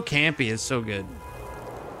 It's so campy. It's so good.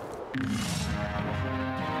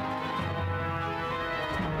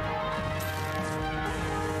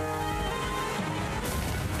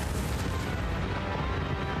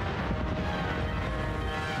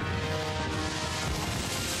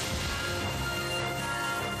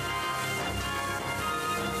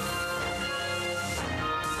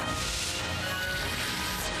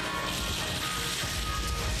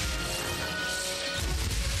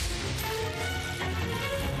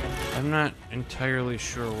 I'm not entirely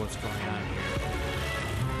sure what's going on here.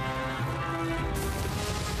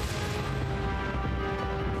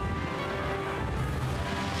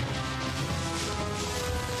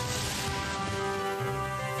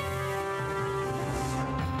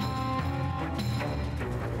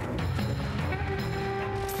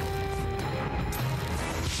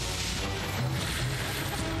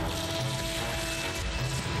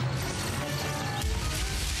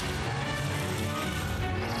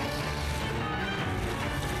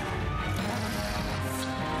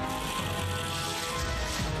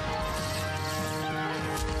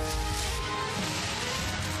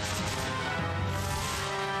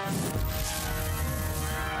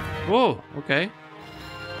 Whoa, okay.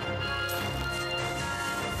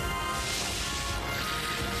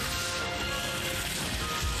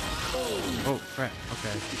 Oh, crap.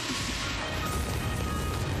 Okay.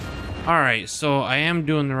 Alright, so I am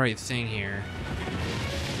doing the right thing here.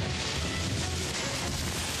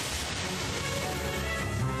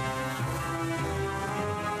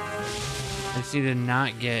 I just need to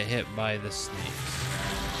not get hit by the snakes.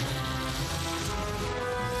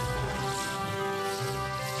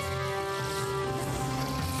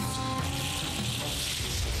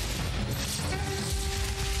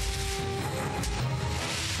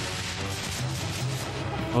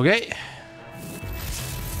 Okay.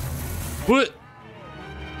 What?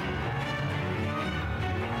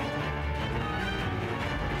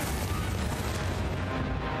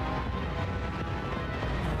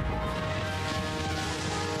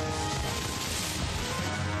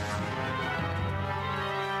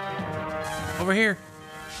 Over here.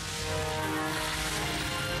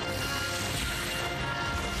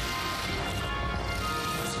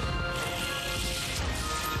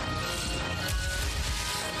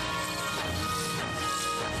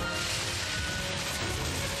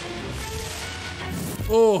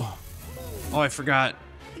 Oh. Oh, I forgot.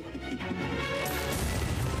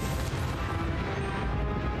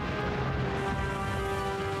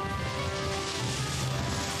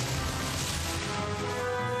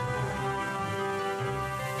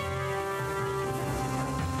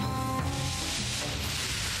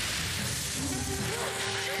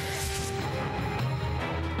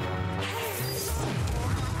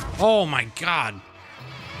 Oh my God.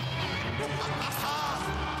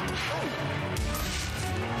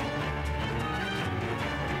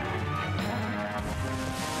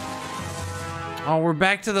 Oh, we're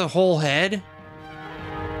back to the whole head?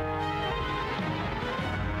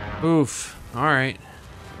 Oof. All right.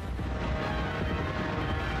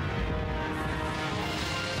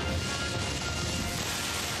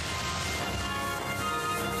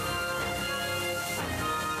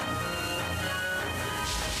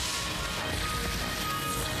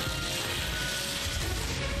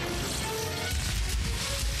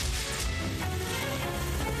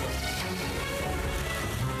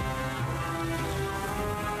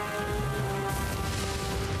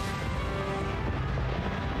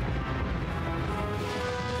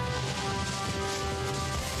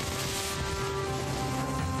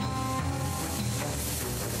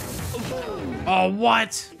 Oh,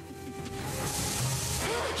 what?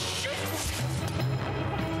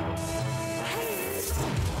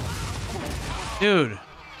 Dude.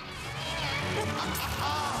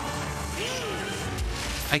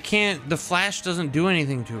 I can't, the flash doesn't do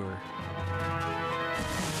anything to her.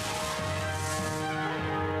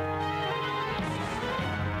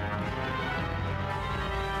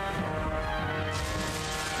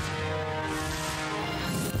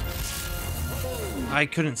 I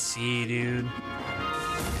couldn't see, dude.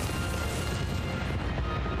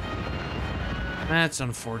 That's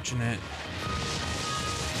unfortunate.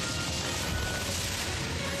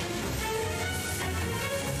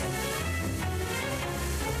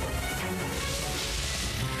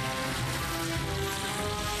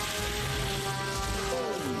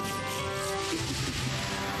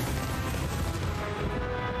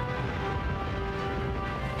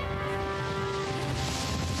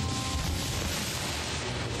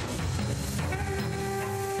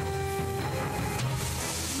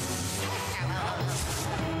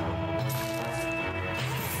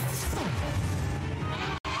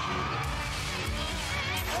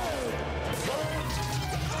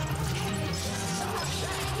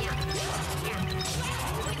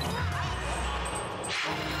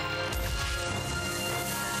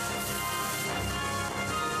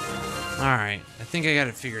 Alright, I think I got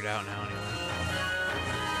it figured out now anyway.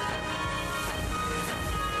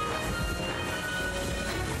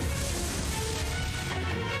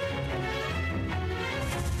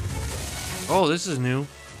 Oh, this is new.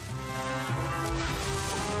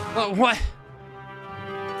 What?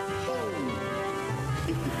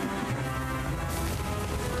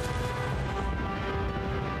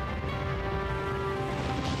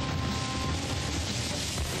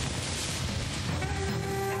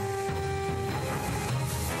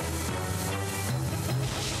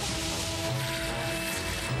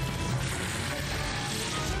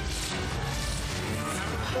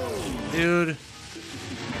 Dude.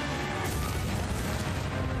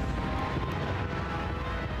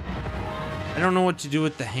 I don't know what to do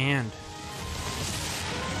with the hand.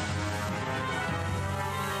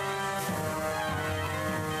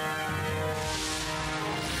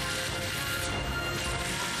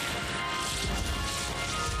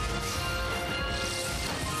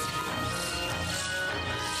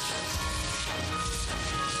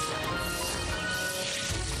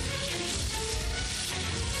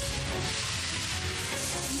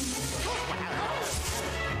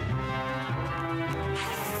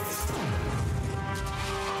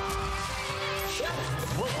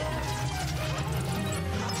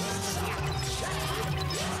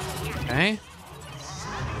 Okay.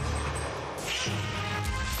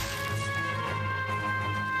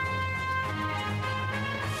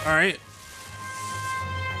 All right.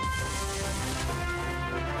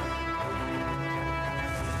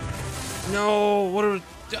 No, what are,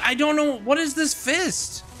 I don't know. What is this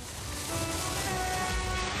fist?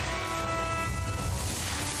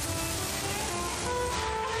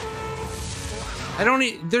 I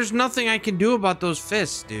don't there's nothing I can do about those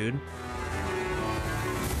fists, dude.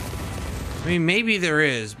 I mean, maybe there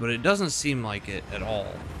is, but it doesn't seem like it at all.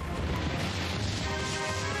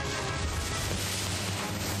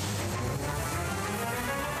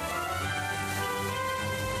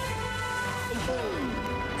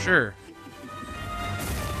 Sure.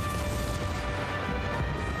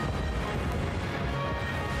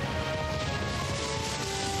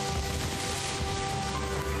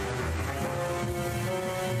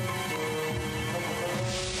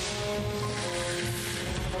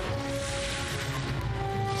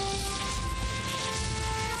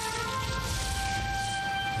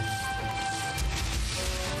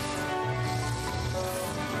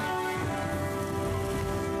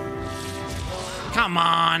 Come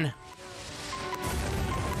on.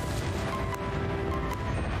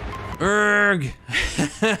 Erg.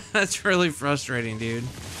 That's really frustrating, dude.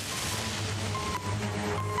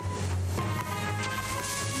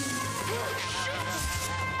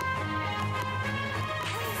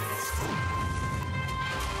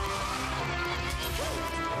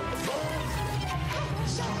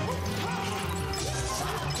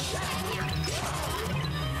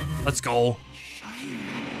 Let's go.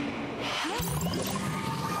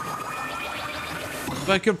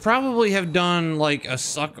 So I could probably have done like a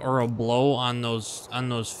suck or a blow on those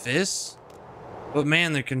fists, but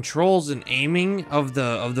man, the controls and aiming of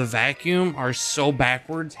the vacuum are so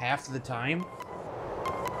backwards half the time.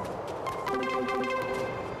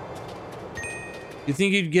 You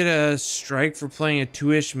think you'd get a strike for playing a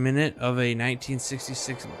 2-ish minute of a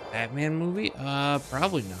 1966 Batman movie?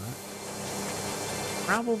 Probably not.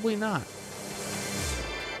 Probably not.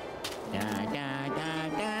 Da, da, da,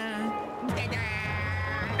 da, da, da.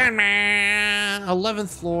 11th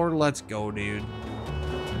floor, let's go, dude.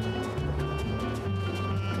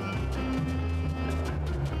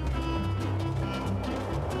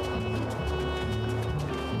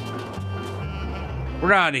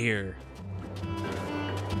 We're out of here.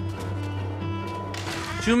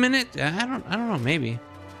 2 minutes? I don't know, maybe.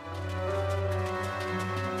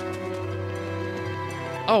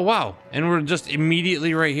 Oh wow, and we're just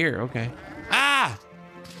immediately right here. Okay. Ah!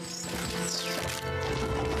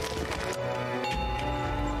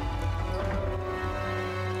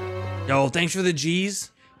 Yo, thanks for the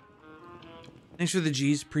G's. Thanks for the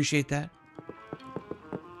G's. Appreciate that.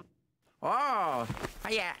 Oh,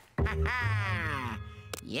 yeah.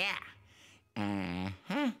 Yeah.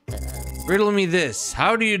 Uh-huh. Riddle me this.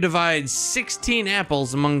 How do you divide 16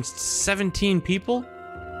 apples amongst 17 people?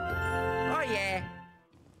 Oh, yeah.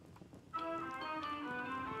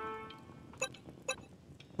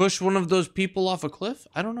 Push one of those people off a cliff?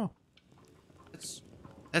 I don't know.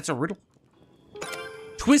 That's a riddle.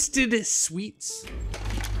 Twisted Sweets.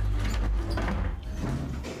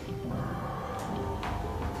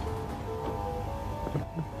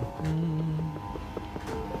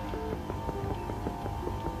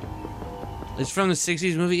 It's from the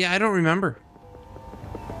 60s movie? Yeah, I don't remember.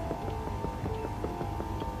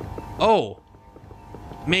 Oh.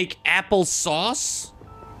 Make apple sauce?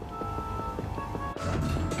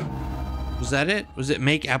 Was that it? Was it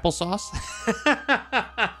make applesauce?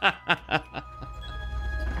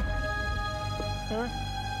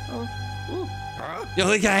 Yo,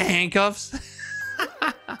 the guy handcuffs.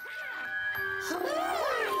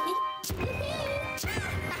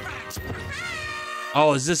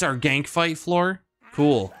 Oh, is this our gank fight floor?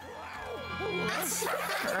 Cool.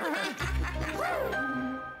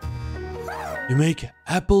 You make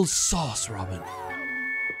apple sauce, Robin.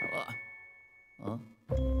 Hello?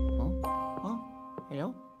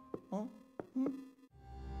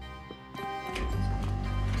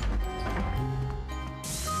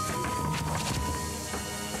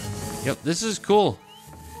 Yep, this is cool.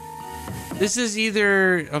 This is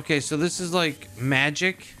either... Okay, so this is like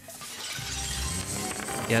magic.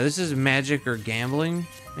 Yeah, this is magic or gambling,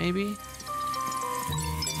 maybe?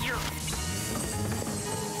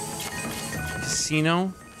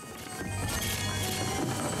 Casino.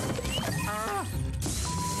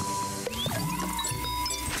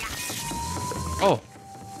 Oh.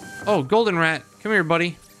 Oh, golden rat. Come here,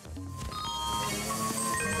 buddy.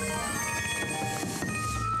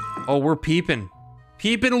 Oh, we're peeping.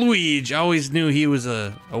 Peeping Luigi. I always knew he was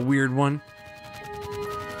a weird one.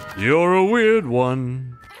 You're a weird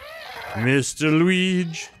one, Mr.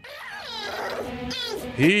 Luigi.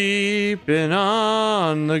 Peeping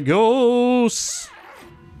on the ghosts.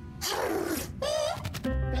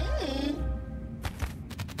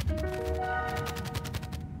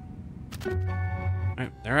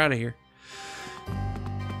 Alright, they're out of here.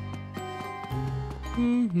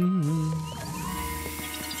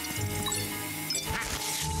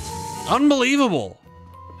 Unbelievable.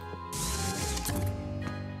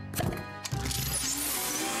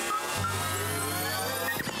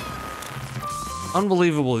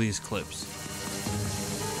 Unbelievable, these clips.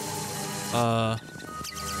 I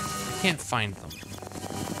can't find them.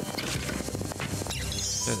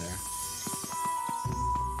 They're there.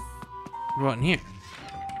 What about in here?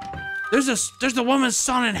 There's the woman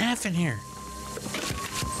sawn in half in here.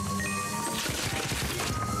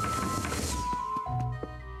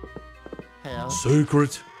 Hello.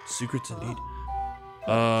 Secrets indeed.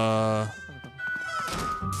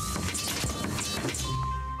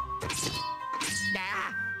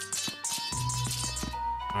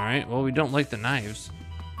 All right. Well, we don't like the knives.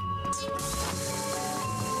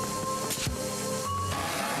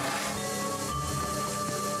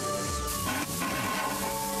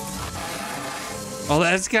 Oh,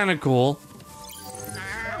 that's kind of cool.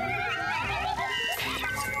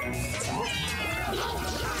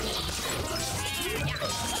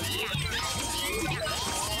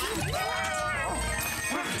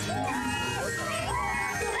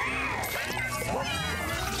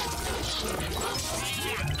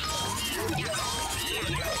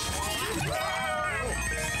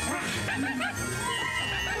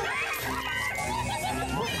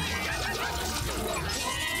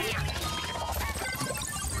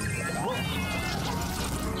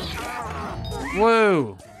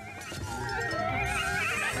 Whoa.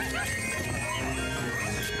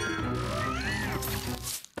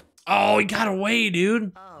 Oh, he got away,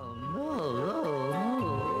 dude. Oh,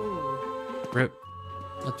 no. Rip.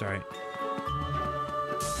 That's all right.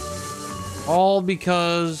 All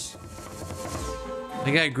because I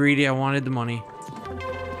got greedy. I wanted the money. All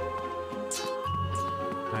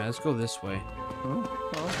right, let's go this way.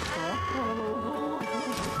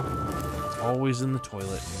 Always in the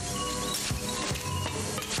toilet.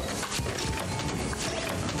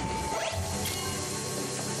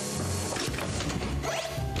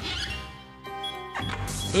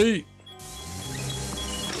 Hey.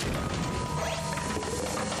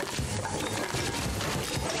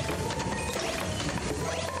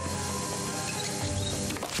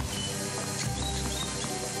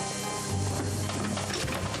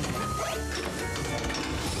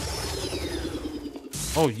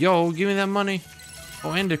 Oh, yo, give me that money.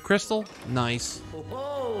 Oh, and a crystal? Nice.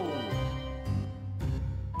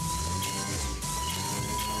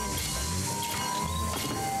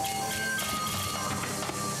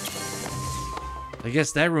 I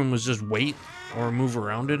guess that room was just wait or move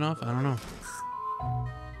around enough. I don't know.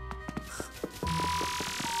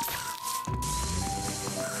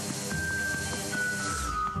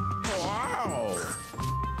 Wow.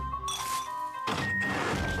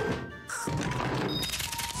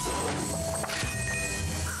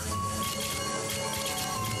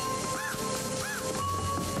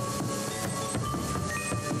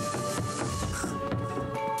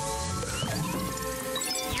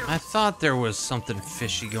 I thought there was something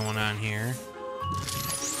fishy going on here.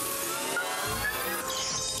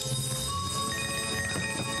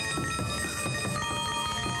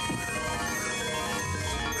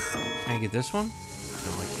 Can I get this one? No,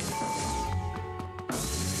 I can't.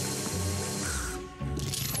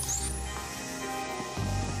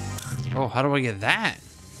 Oh, how do I get that?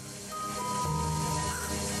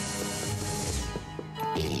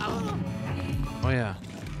 Oh, yeah.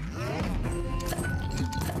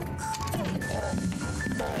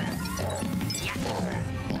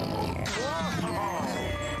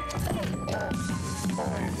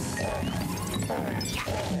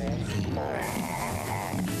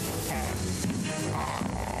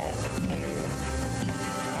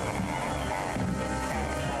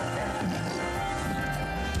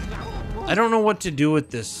 I don't know what to do with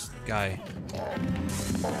this guy.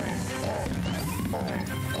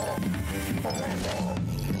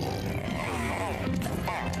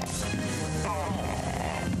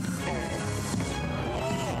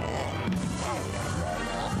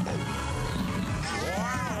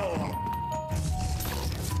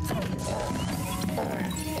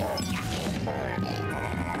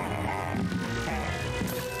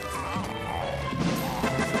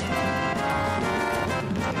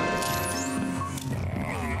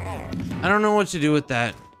 I don't know what to do with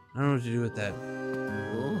that. I don't know what to do with that.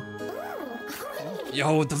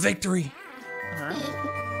 Yo, the victory.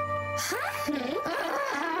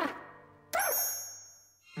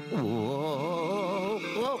 Whoa,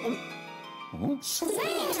 whoa.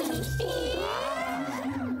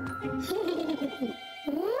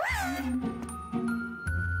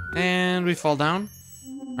 And we fall down.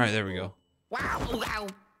 All right, there we go. Wow, wow.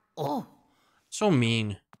 Oh. So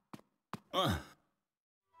mean.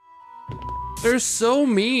 They're so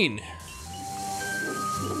mean.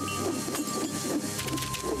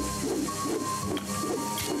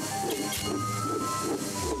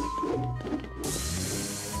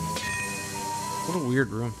 What a weird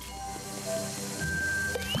room.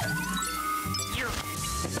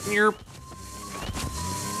 Yerp.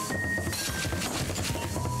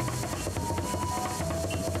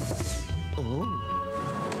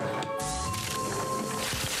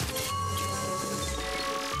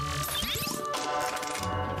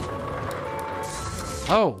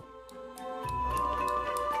 Oh.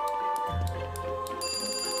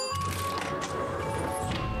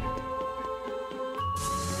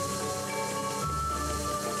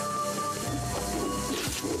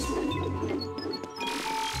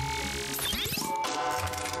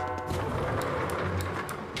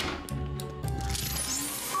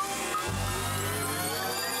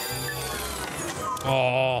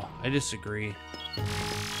 Oh, I disagree.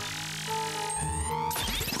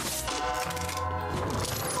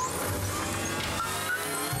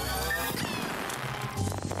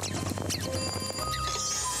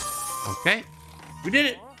 Okay, we did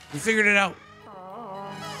it. We figured it out.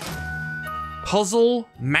 Puzzle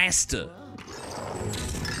Master.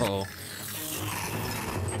 Uh-oh.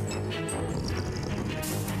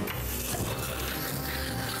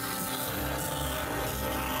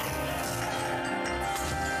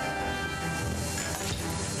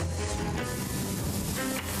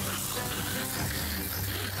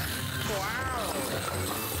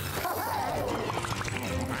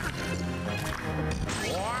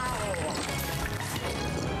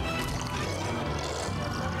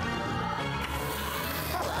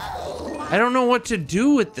 I don't know what to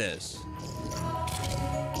do with this.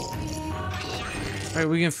 All right,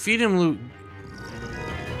 we can feed him loot.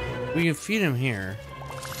 We can feed him here.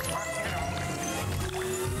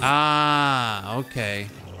 Ah, okay.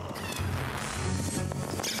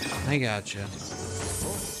 I gotcha.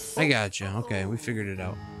 I gotcha. Okay, we figured it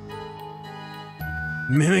out.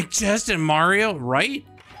 Mimic chest in Mario, right?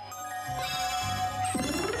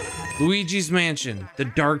 Luigi's Mansion, the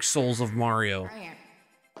Dark Souls of Mario.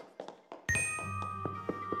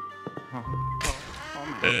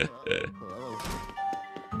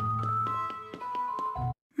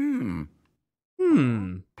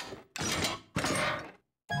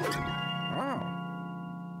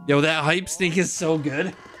 Yo, that hype sneak is so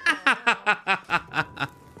good.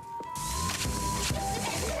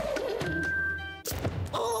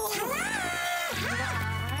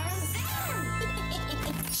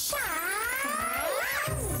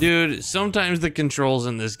 Dude, sometimes the controls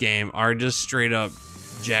in this game are just straight up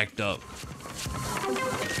jacked up.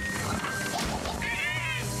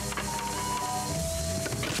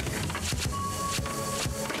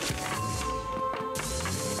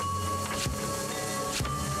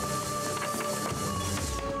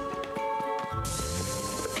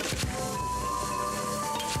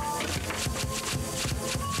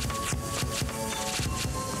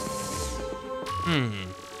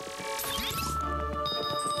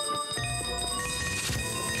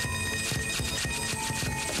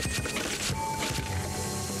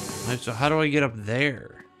 So how do I get up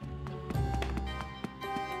there?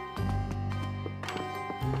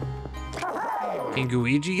 Can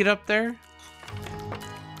Luigi get up there?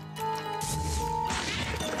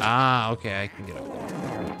 Ah, okay, I can get up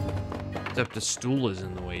there. Except the stool is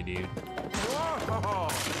in the way, dude.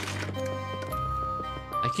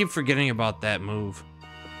 I keep forgetting about that move.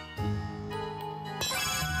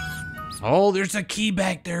 Oh, there's a key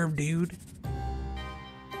back there, dude.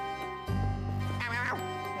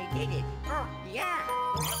 I did it. Oh, yeah.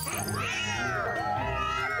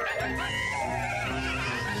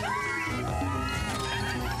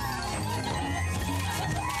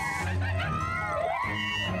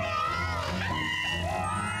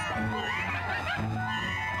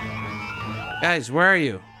 Guys, where are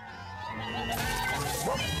you?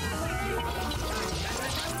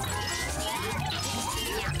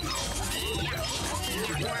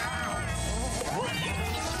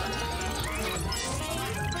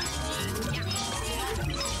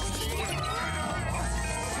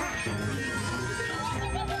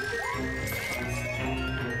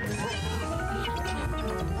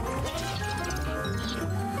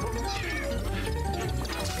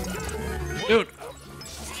 Dude,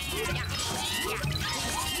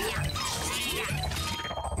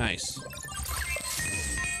 Nice.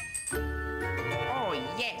 Oh,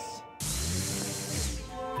 yes.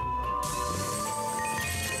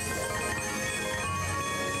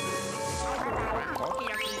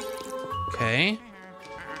 Okay.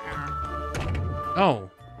 Oh.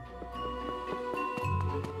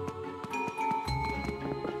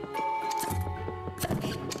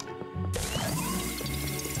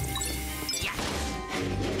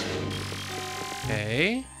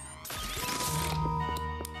 Okay.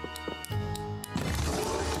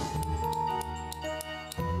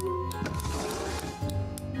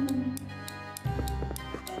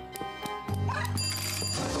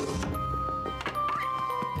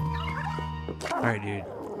 All right, dude.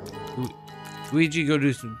 Luigi, go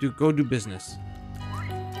do business.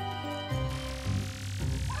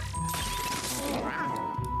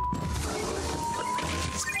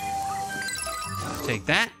 Take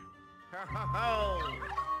that.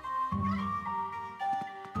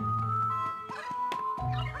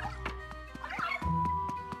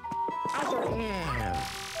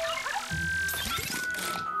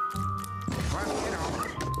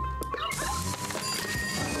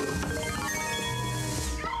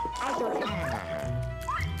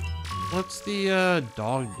 What's the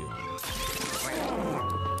dog doing?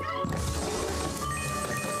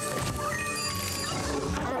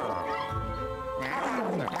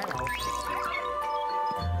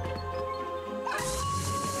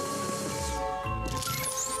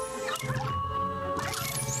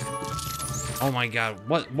 Oh my god,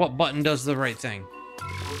 what button does the right thing?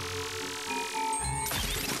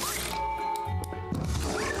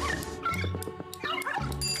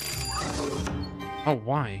 Oh,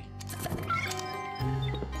 why?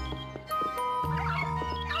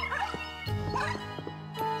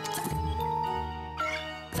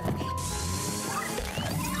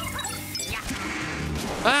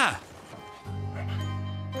 Ah!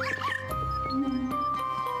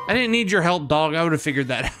 I didn't need your help, dog. I would have figured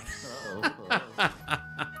that out.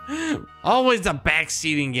 Always the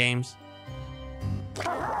backseating games.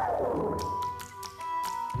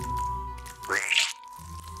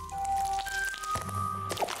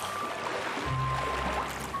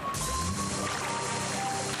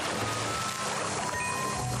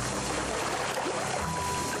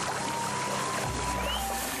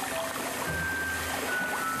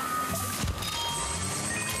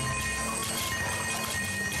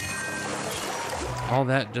 All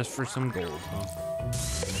that just for some gold, huh?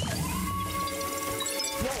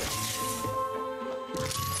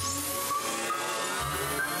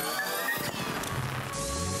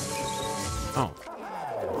 Oh.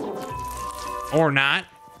 Or not.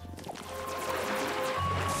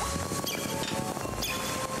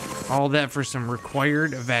 All that for some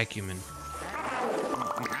required vacuuming.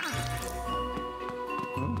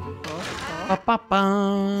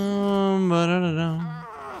 Ba-ba-bum, ba-da-da-dum.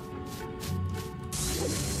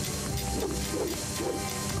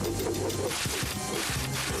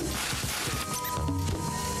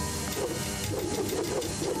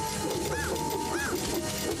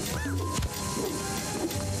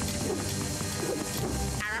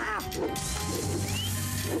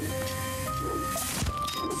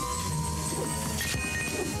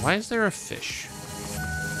 Why is there a fish?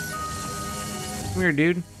 Come here,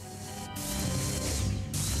 dude.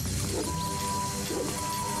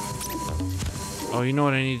 Oh, you know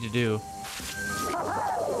what I need to do?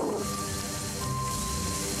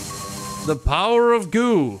 The power of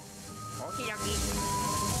goo.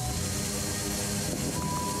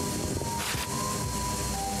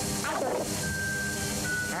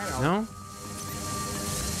 No?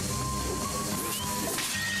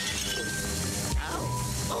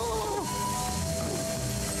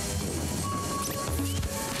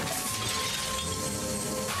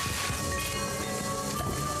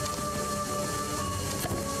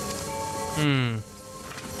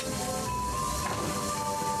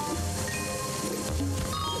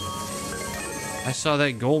 I saw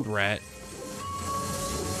that gold rat.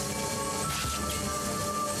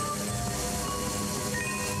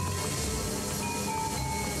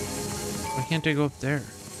 Why can't I go up there?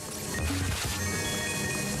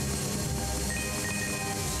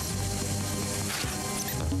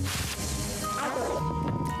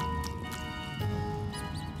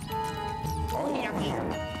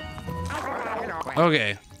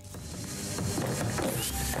 Okay.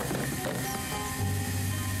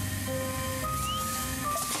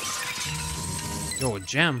 Yo, a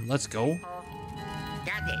gem. Let's go.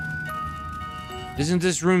 Got it. Isn't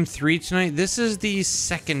this room 3 tonight? This is the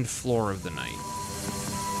second floor of the night.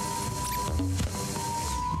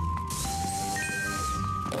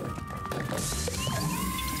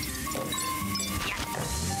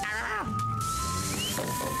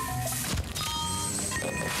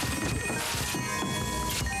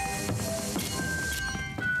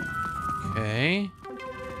 Okay.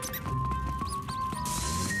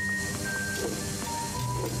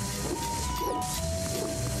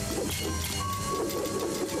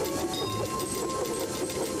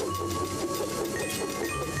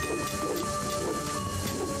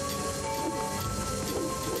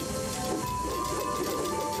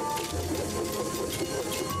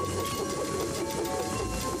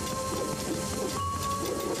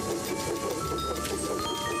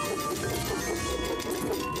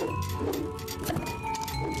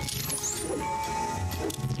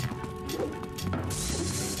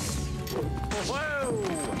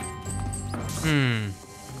 Hmm.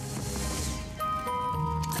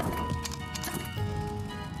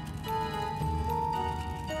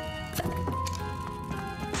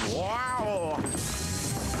 Wow.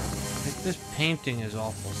 Like, this painting is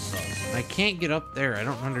awful sus. I can't get up there. I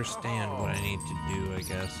don't understand what I need to do, I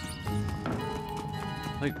guess.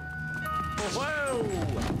 Like, Whoa.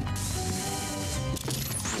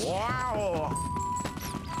 Wow.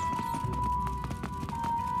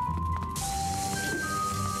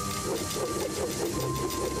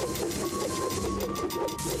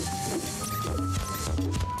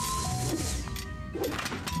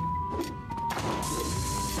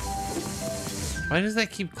 why does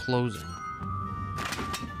that keep closing?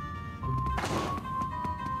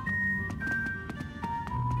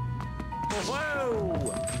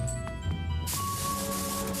 Whoa.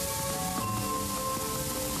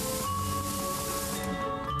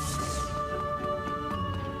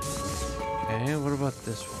 Okay, what about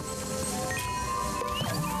this one?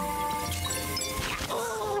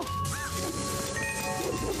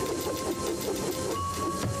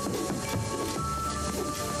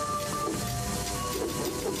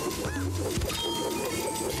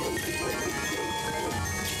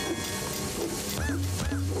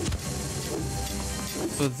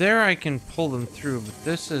 So there I can pull them through, but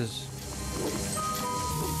this is...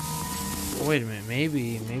 Oh, wait a minute,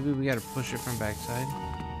 maybe we gotta push it from backside?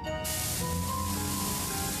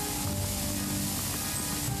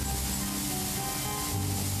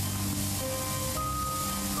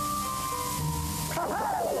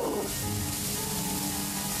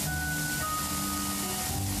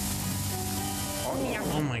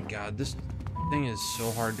 Oh my god, this thing is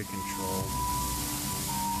so hard to control.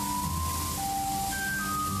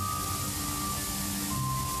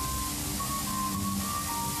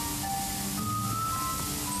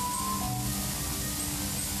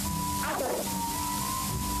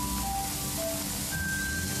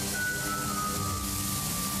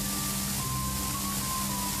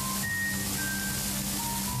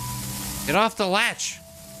 Get off the latch!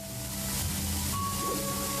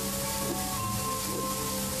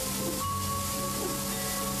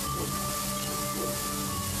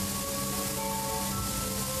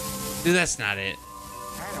 Dude, that's not it.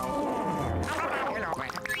 Hello. Hello.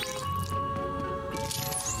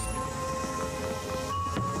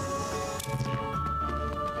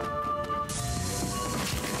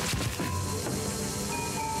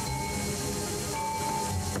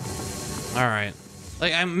 All right.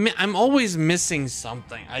 Like, I'm always missing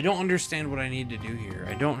something. I don't understand what I need to do here.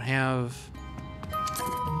 I don't have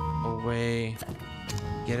a way to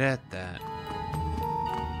get at that.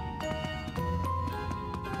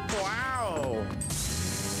 Wow.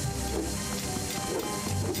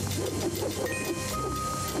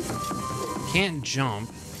 Can't jump.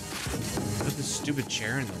 Put this stupid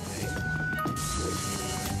chair in the way.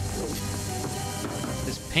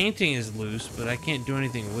 This painting is loose, but I can't do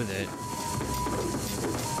anything with it.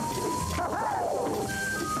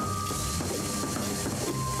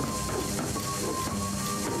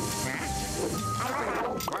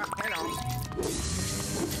 Hello.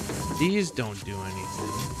 These don't do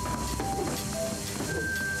anything.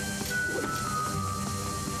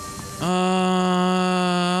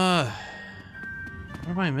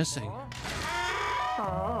 What am I missing?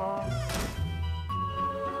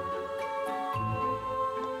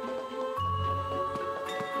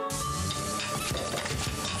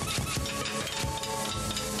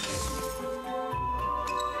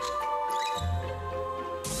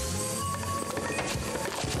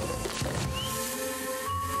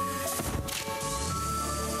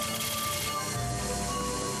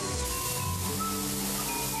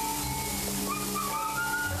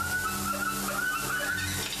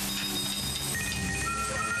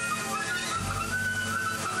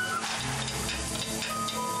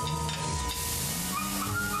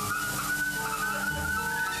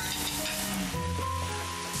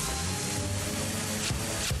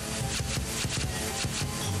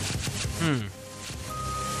 Hmm.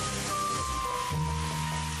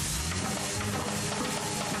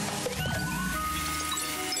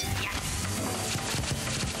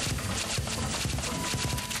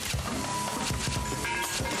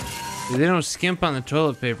 They don't skimp on the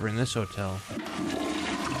toilet paper in this hotel.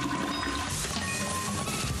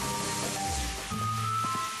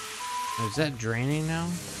 Is that draining now?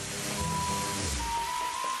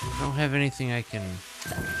 I don't have anything I can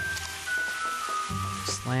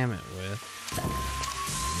slam it with.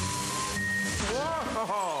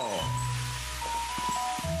 Whoa!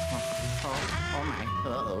 Oh my.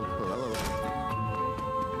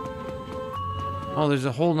 Oh, there's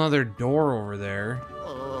a whole nother door over there.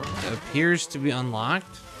 It appears to be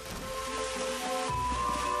unlocked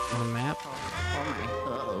on the map.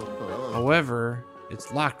 However,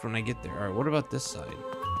 it's locked when I get there. All right, what about this side?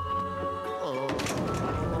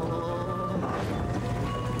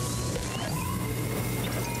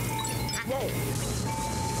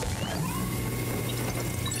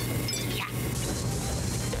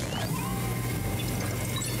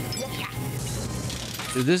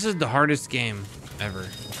 Dude, this is the hardest game ever.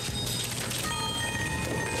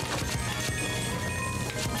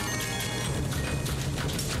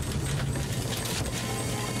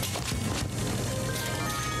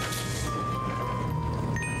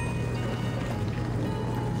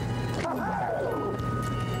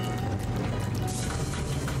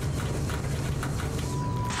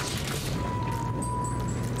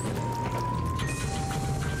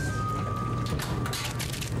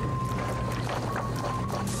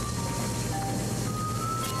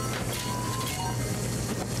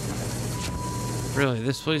 Really,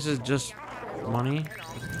 this place is just money?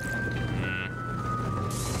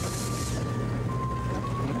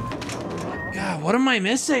 God, what am I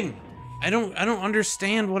missing? I don't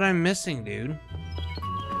understand what I'm missing, dude.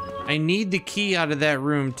 I need the key out of that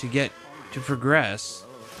room to progress.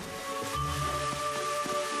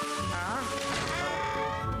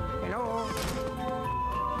 Hello.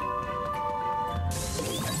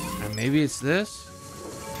 And maybe it's this?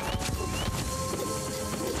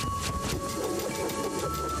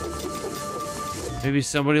 Maybe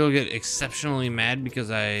somebody will get exceptionally mad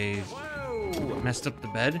because I messed up the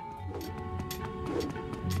bed.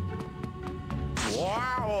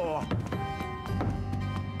 Wow!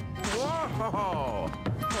 Whoa!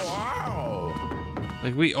 Wow!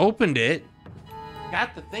 Like, we opened it.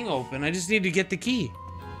 Got the thing open. I just need to get the key.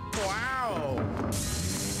 Wow!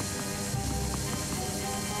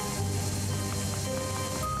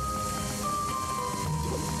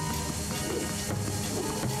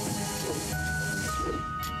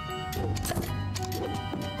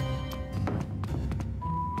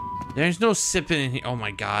 There's no sipping in here. Oh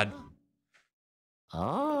my god.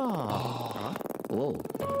 Oh. Whoa.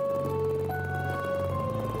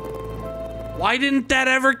 Why didn't that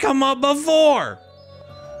ever come up before?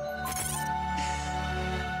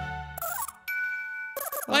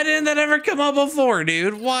 Why didn't that ever come up before,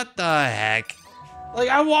 dude? What the heck? Like,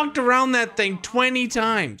 I walked around that thing 20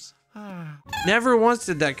 times. Never once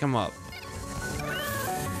did that come up.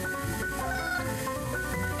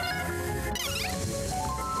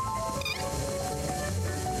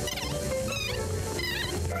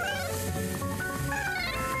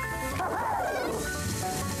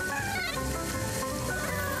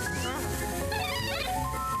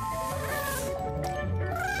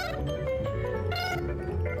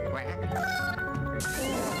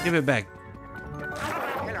 Give it back.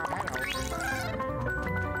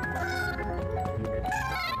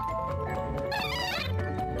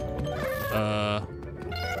 Hello,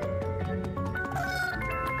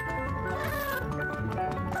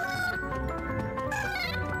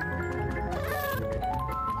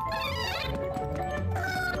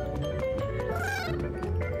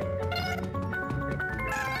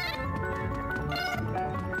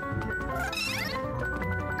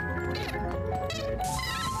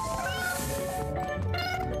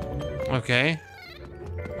 Okay.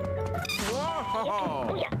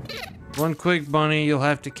 Whoa! One quick bunny, you'll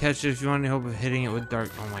have to catch it if you want any hope of hitting it with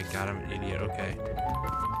dark. Oh my god, I'm an idiot. Okay.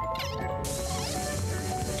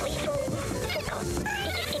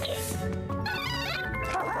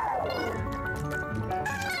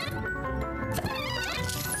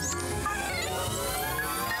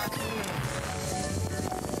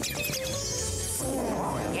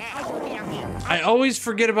 I always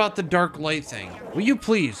forget about the dark light thing. Will you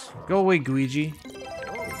please go away, Luigi?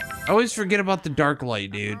 I always forget about the dark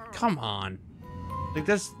light, dude. Come on. Like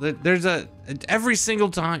there's every single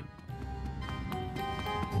time.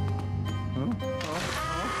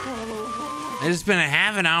 I just spent a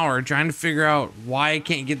half an hour trying to figure out why I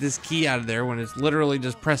can't get this key out of there when it's literally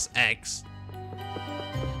just press X.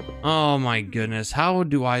 Oh my goodness, how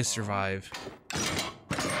do I survive?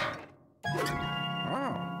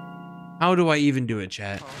 How do I even do it,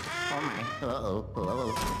 chat? Oh my. Uh-oh.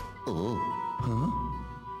 Uh-oh.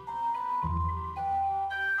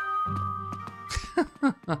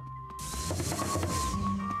 Huh?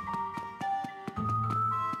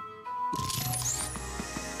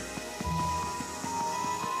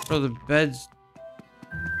 Bro, the bed's...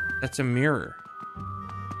 That's a mirror.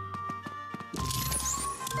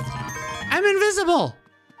 I'm invisible!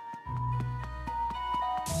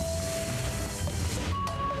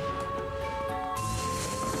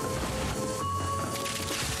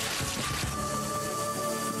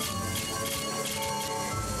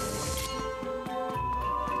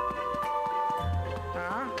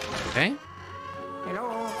 Okay.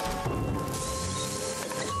 Hello.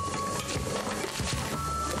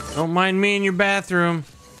 Don't mind me in your bathroom.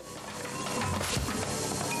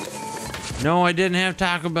 No, I didn't have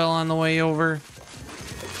Taco Bell on the way over.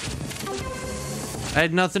 I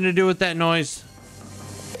had nothing to do with that noise.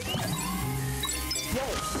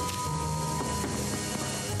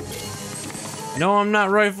 No, I'm not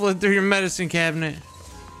rifling through your medicine cabinet.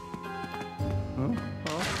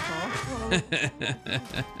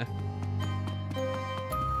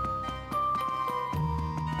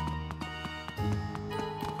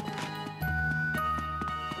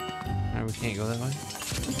 Alright, we can't go that way.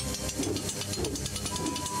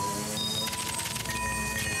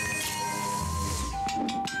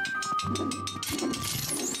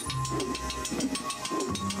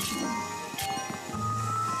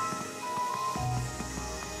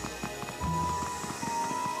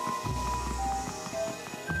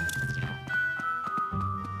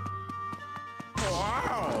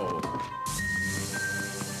 Wow.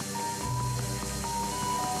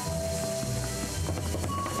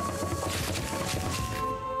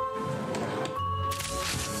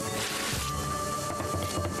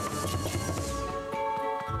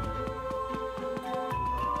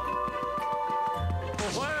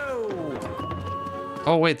 Whoa.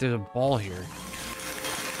 Oh wait, there's a ball here.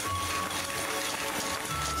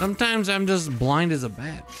 Sometimes I'm just blind as a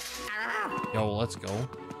bat. Yo, let's go.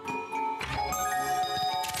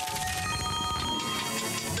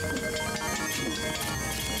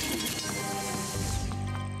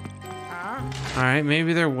 All right,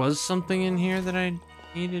 maybe there was something in here that I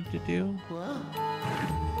needed to do. Whoa.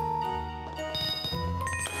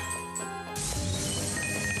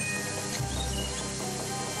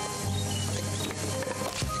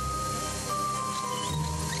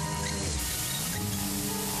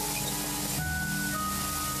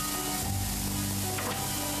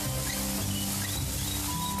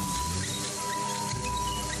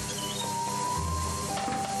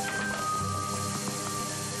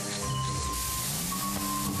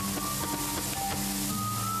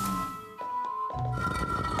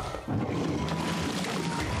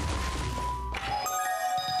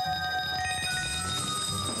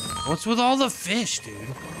 What's with all the fish, dude?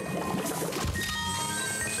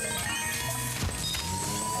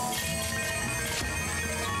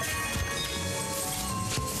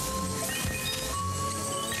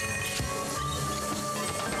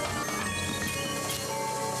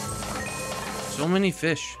 So many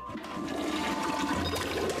fish.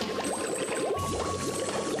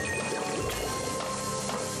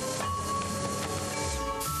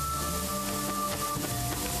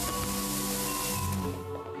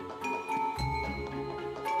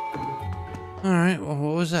 All right, well,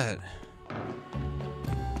 what was that?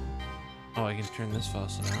 Oh, I can turn this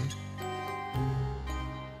faucet on.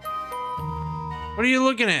 What are you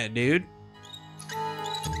looking at, dude?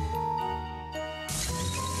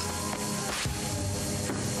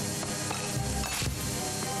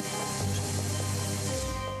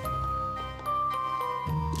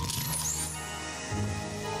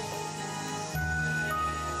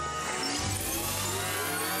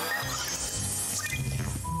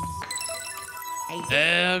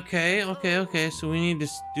 Okay. So we need to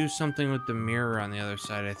do something with the mirror on the other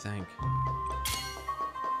side, I think.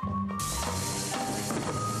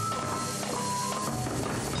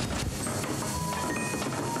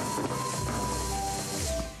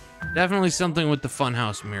 Definitely something with the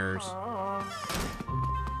funhouse mirrors.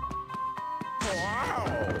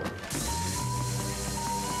 Wow.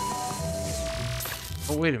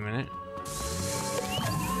 Oh, wait a minute.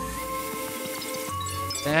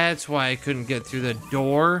 That's why I couldn't get through the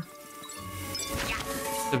door.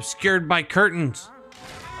 It's obscured by curtains.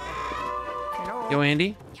 Yo,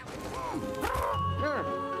 Andy.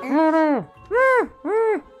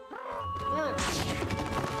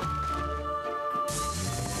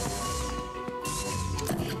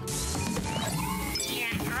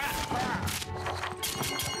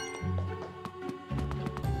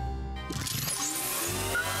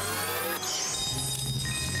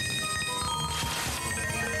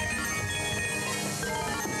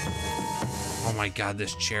 Oh my god,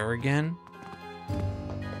 this chair again?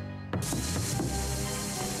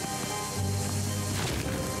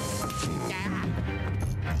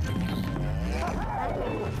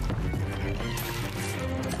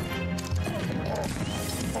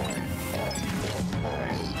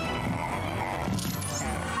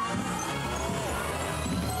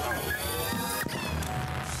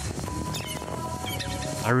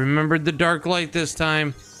 I remembered the dark light this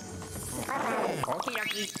time. Okie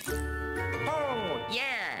dokie. Oh,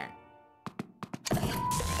 yeah.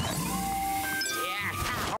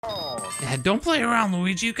 Yeah. Oh. Yeah, don't play around,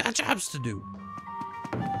 Luigi. You got jobs to do.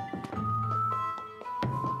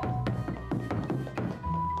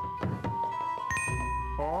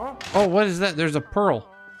 Oh, what is that? There's a pearl.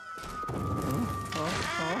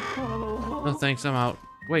 No thanks, I'm out.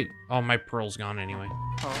 Wait, oh, my pearl's gone anyway.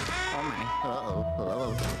 Oh my.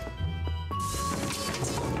 Uh-oh.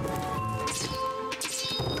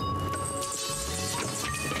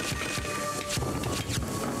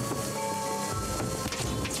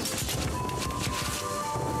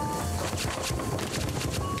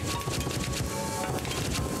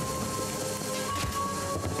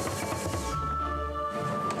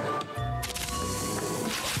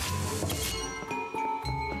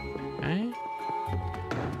 Okay.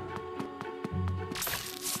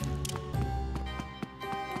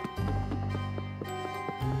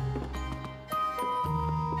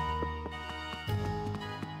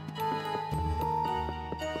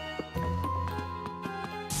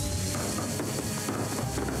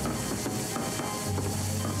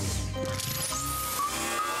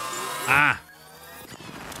 Ah.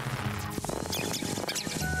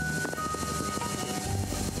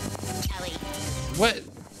 Ellie. What?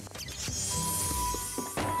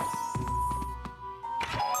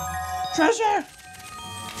 Treasure!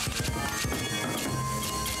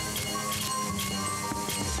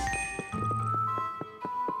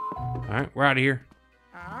 Alright, we're out of here.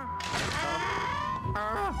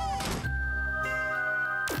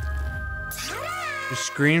 The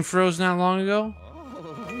screen froze not long ago?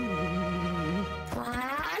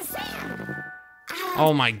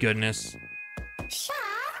 Oh my goodness.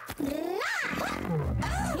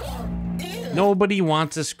 Nobody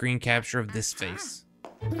wants a screen capture of this face.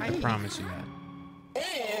 I promise you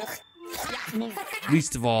that.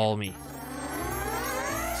 Least of all me.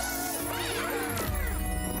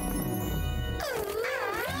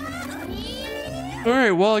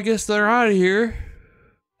 Alright, well, I guess they're out of here.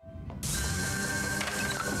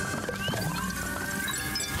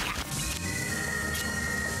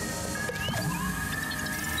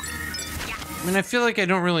 I mean, I feel like I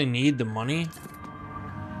don't really need the money.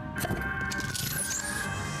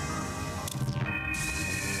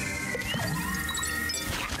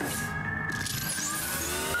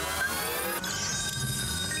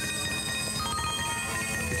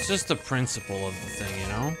 It's just the principle of the thing, you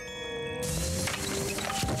know?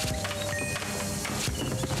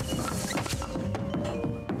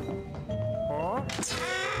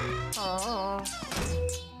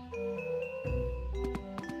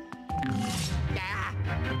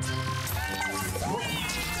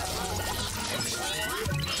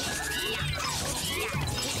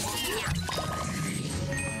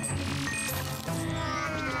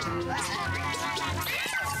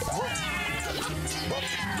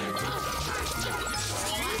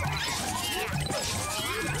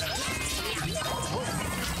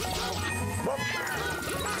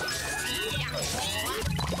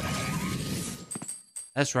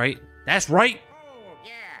 That's right. That's right. Oh,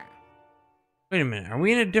 yeah. Wait a minute. Are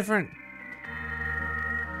we in a different...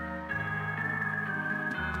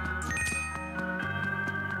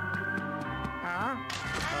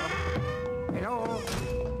 Hello.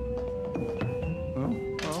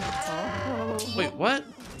 Wait, what?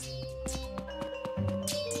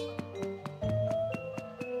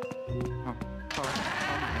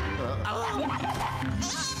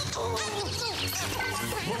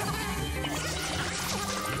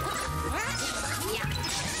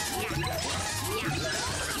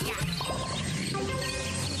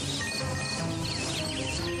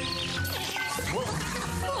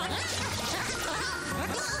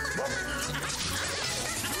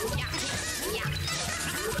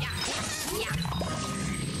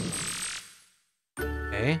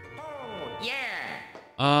 Okay. Oh,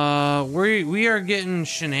 yeah. We are getting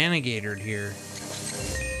shenanigated here.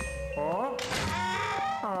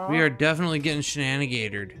 We are definitely getting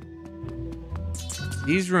shenanigated.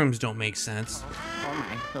 These rooms don't make sense. Oh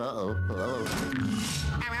my. Uh-oh.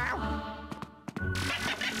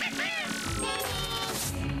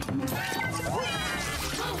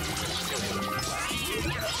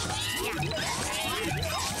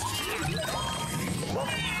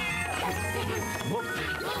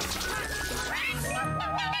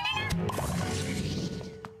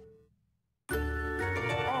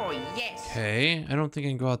 yes. Okay, I don't think I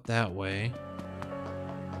can go out that way.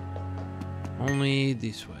 Only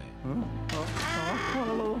this way.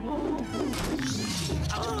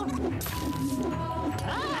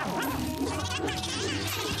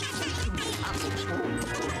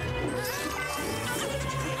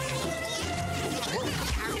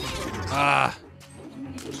 Ah.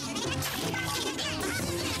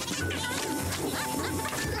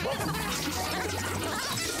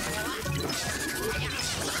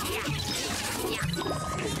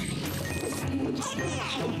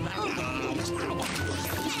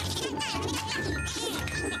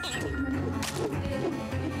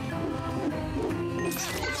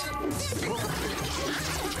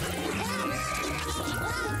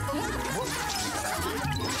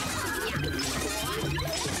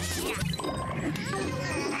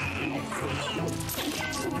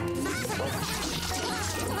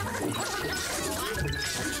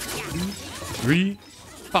 Three,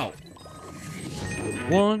 four.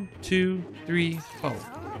 1, 2, 3, 4.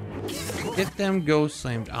 Get them ghosts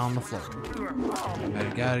slammed on the floor. I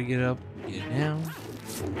gotta get up, get down.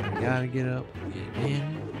 I gotta get up, get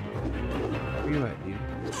down. Where you at, dude?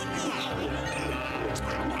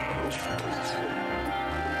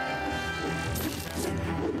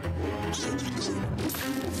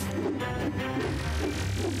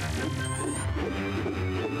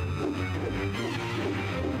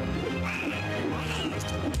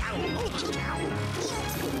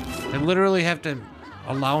 I literally have to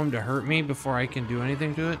allow him to hurt me before I can do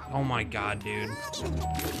anything to it. Oh my god, dude.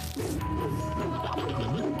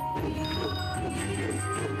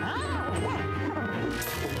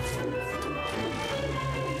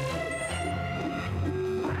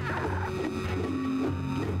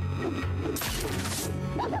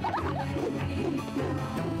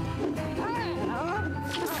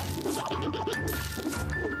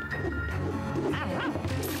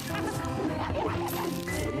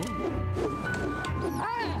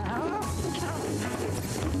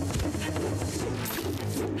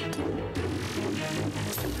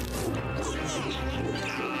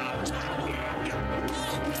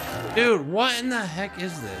 Dude, what in the heck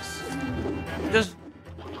is this? Just...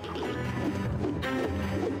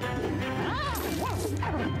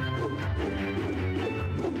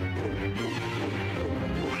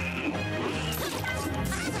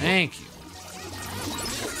 Thank you.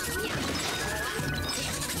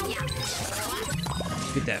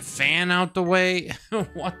 Get that fan out the way.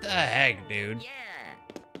 What the heck, dude?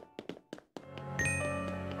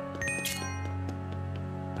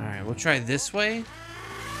 Alright, we'll try this way.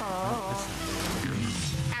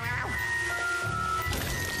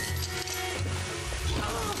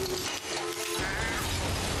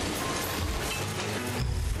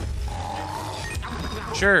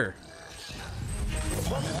 Sure.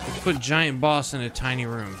 Put giant boss in a tiny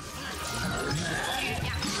room.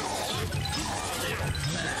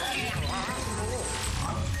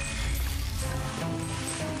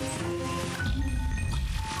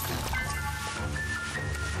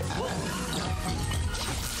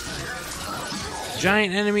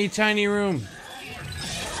 Giant enemy, tiny room.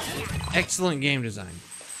 Excellent game design.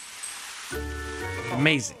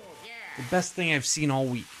 Amazing. The best thing I've seen all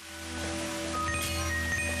week.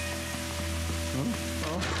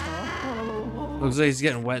 Looks like he's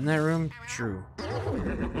getting wet in that room. True.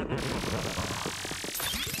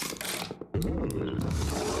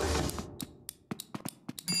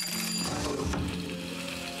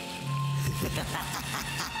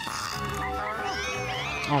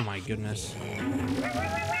 Oh my goodness.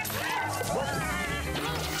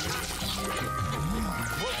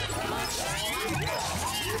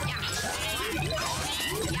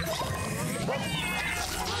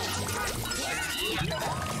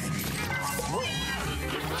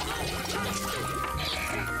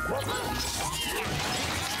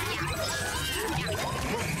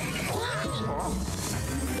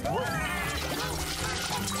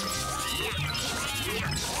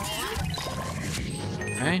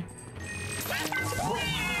 Okay.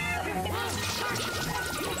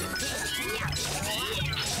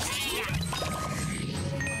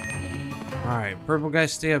 All right, purple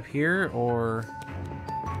guys stay up here, or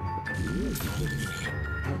oh,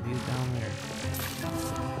 he's down there.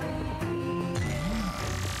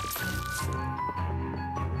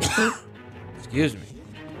 Excuse me.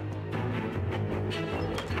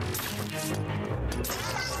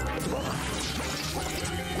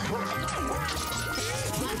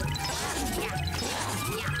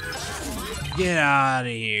 Get out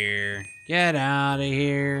of here. Get out of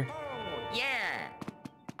here. Yeah.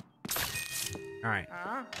 All right.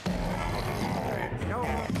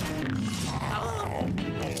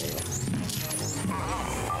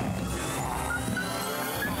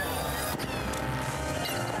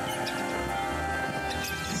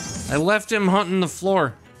 I left him hunting the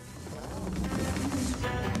floor.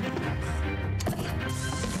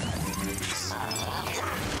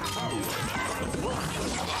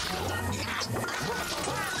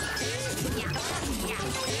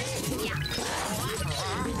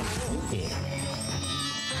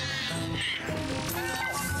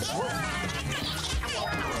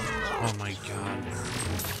 Oh my god.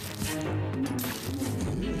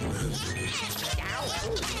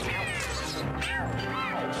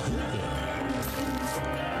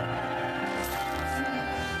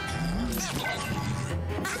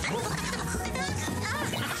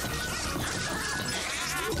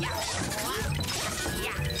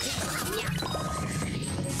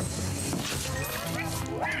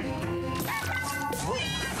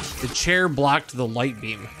 The chair blocked the light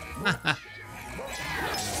beam.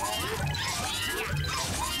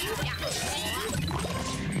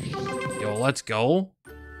 Yo, let's go.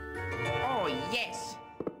 Oh, yes.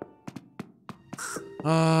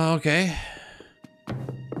 Okay.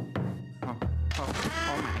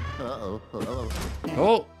 Uh-oh. Uh-oh.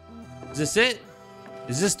 Oh, is this it?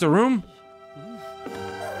 Is this the room?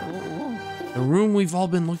 The room we've all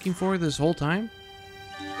been looking for this whole time?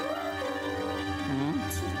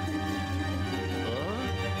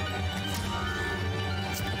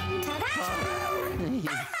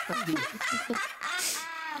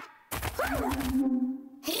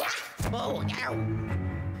 Oh,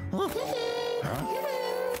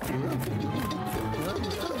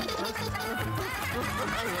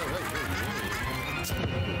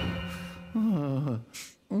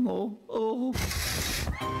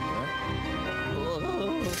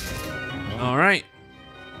 All right.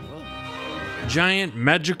 Giant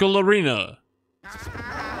magical arena.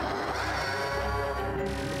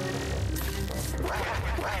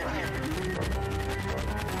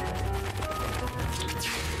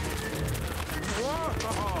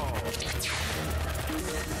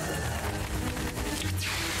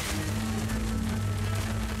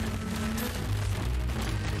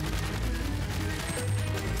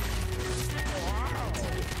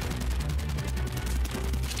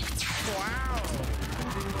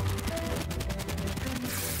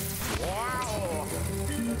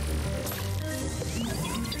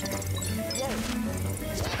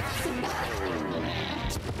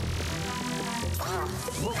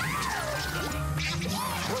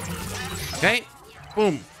 Okay.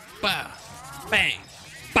 Boom. Bah. Bang.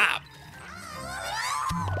 Bop.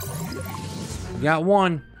 Got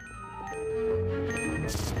one.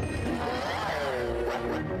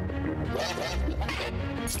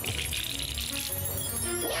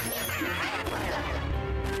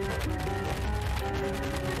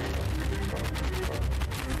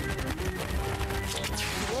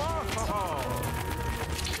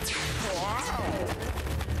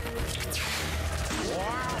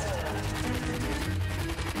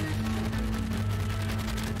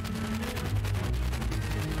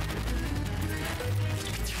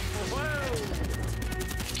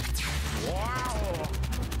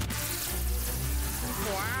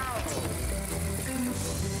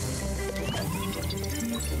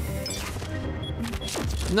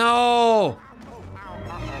 No!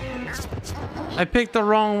 I picked the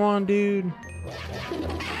wrong one, dude.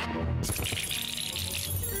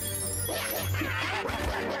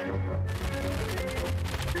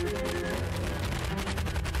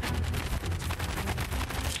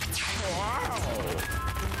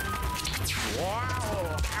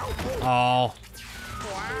 Oh.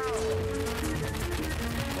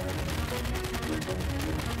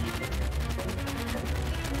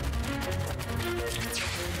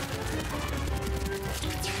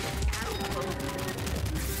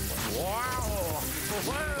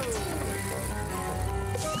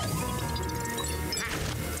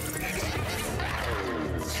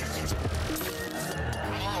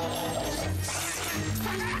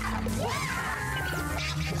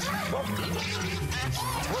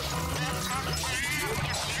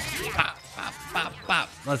 Pop, pop, pop, pop.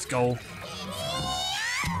 Let's go.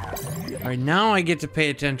 All right, now I get to pay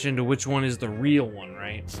attention to which one is the real one,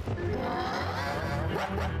 right?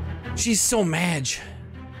 She's so mad.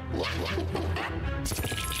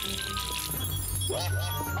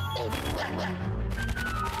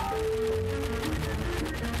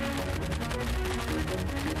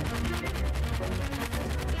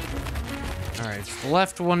 All right, it's the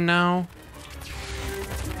left one now.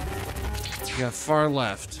 You got far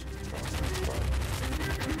left.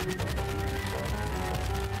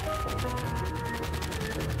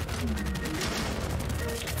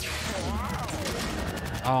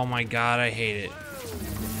 Oh my god, I hate it.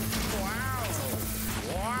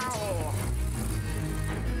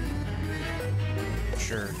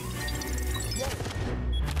 Sure.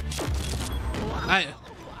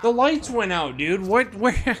 The lights went out, dude. What?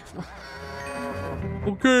 Where?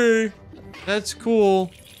 Okay. That's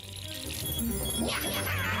cool.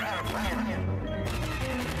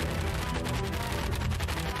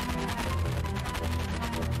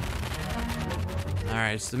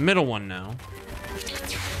 Alright, it's the middle one now.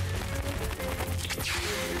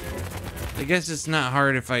 I guess it's not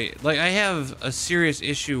hard if I have a serious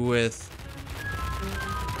issue with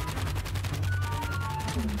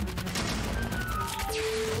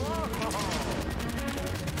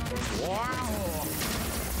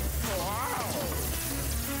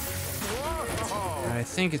I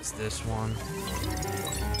think it's this one.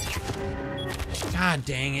 God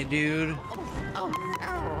dang it, dude.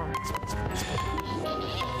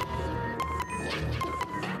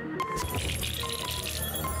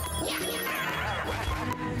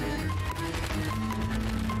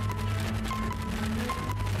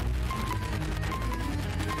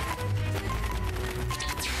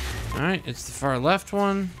 All right, it's the far left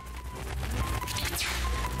one.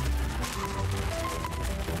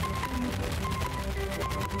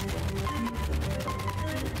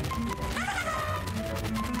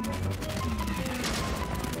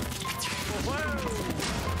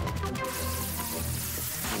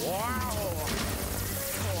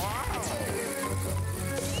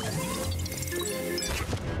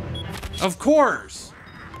 Of course.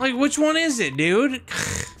 Like, which one is it, dude?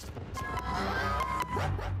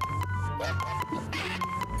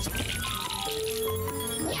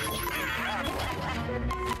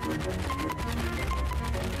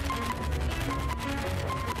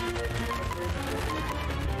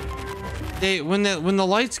 When the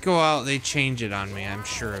lights go out, they change it on me. I'm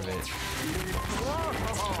sure of it.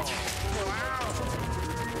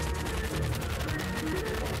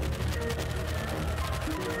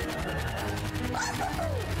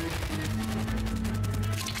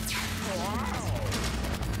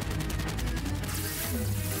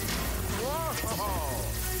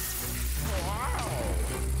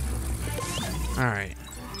 All right.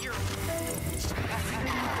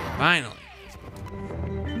 Finally.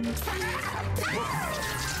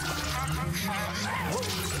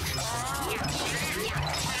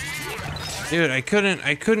 Dude, I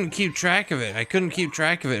couldn't keep track of it. I couldn't keep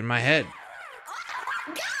track of it in my head.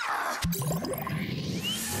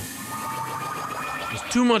 There's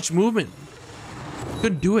too much movement.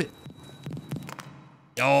 Couldn't do it.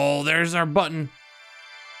 Oh, there's our button.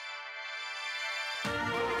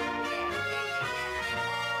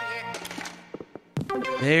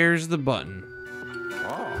 There's the button.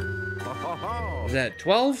 Is that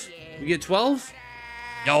 12? We get 12?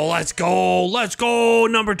 Yo, let's go. Let's go,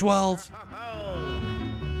 number 12.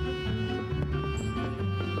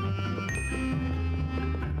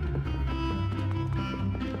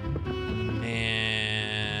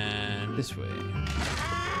 And this way.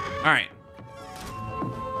 All right.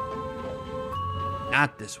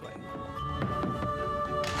 Not this way.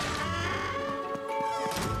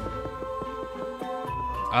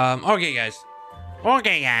 Okay, guys.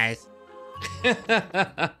 Okay, guys.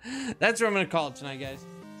 That's what I'm gonna call it tonight, guys.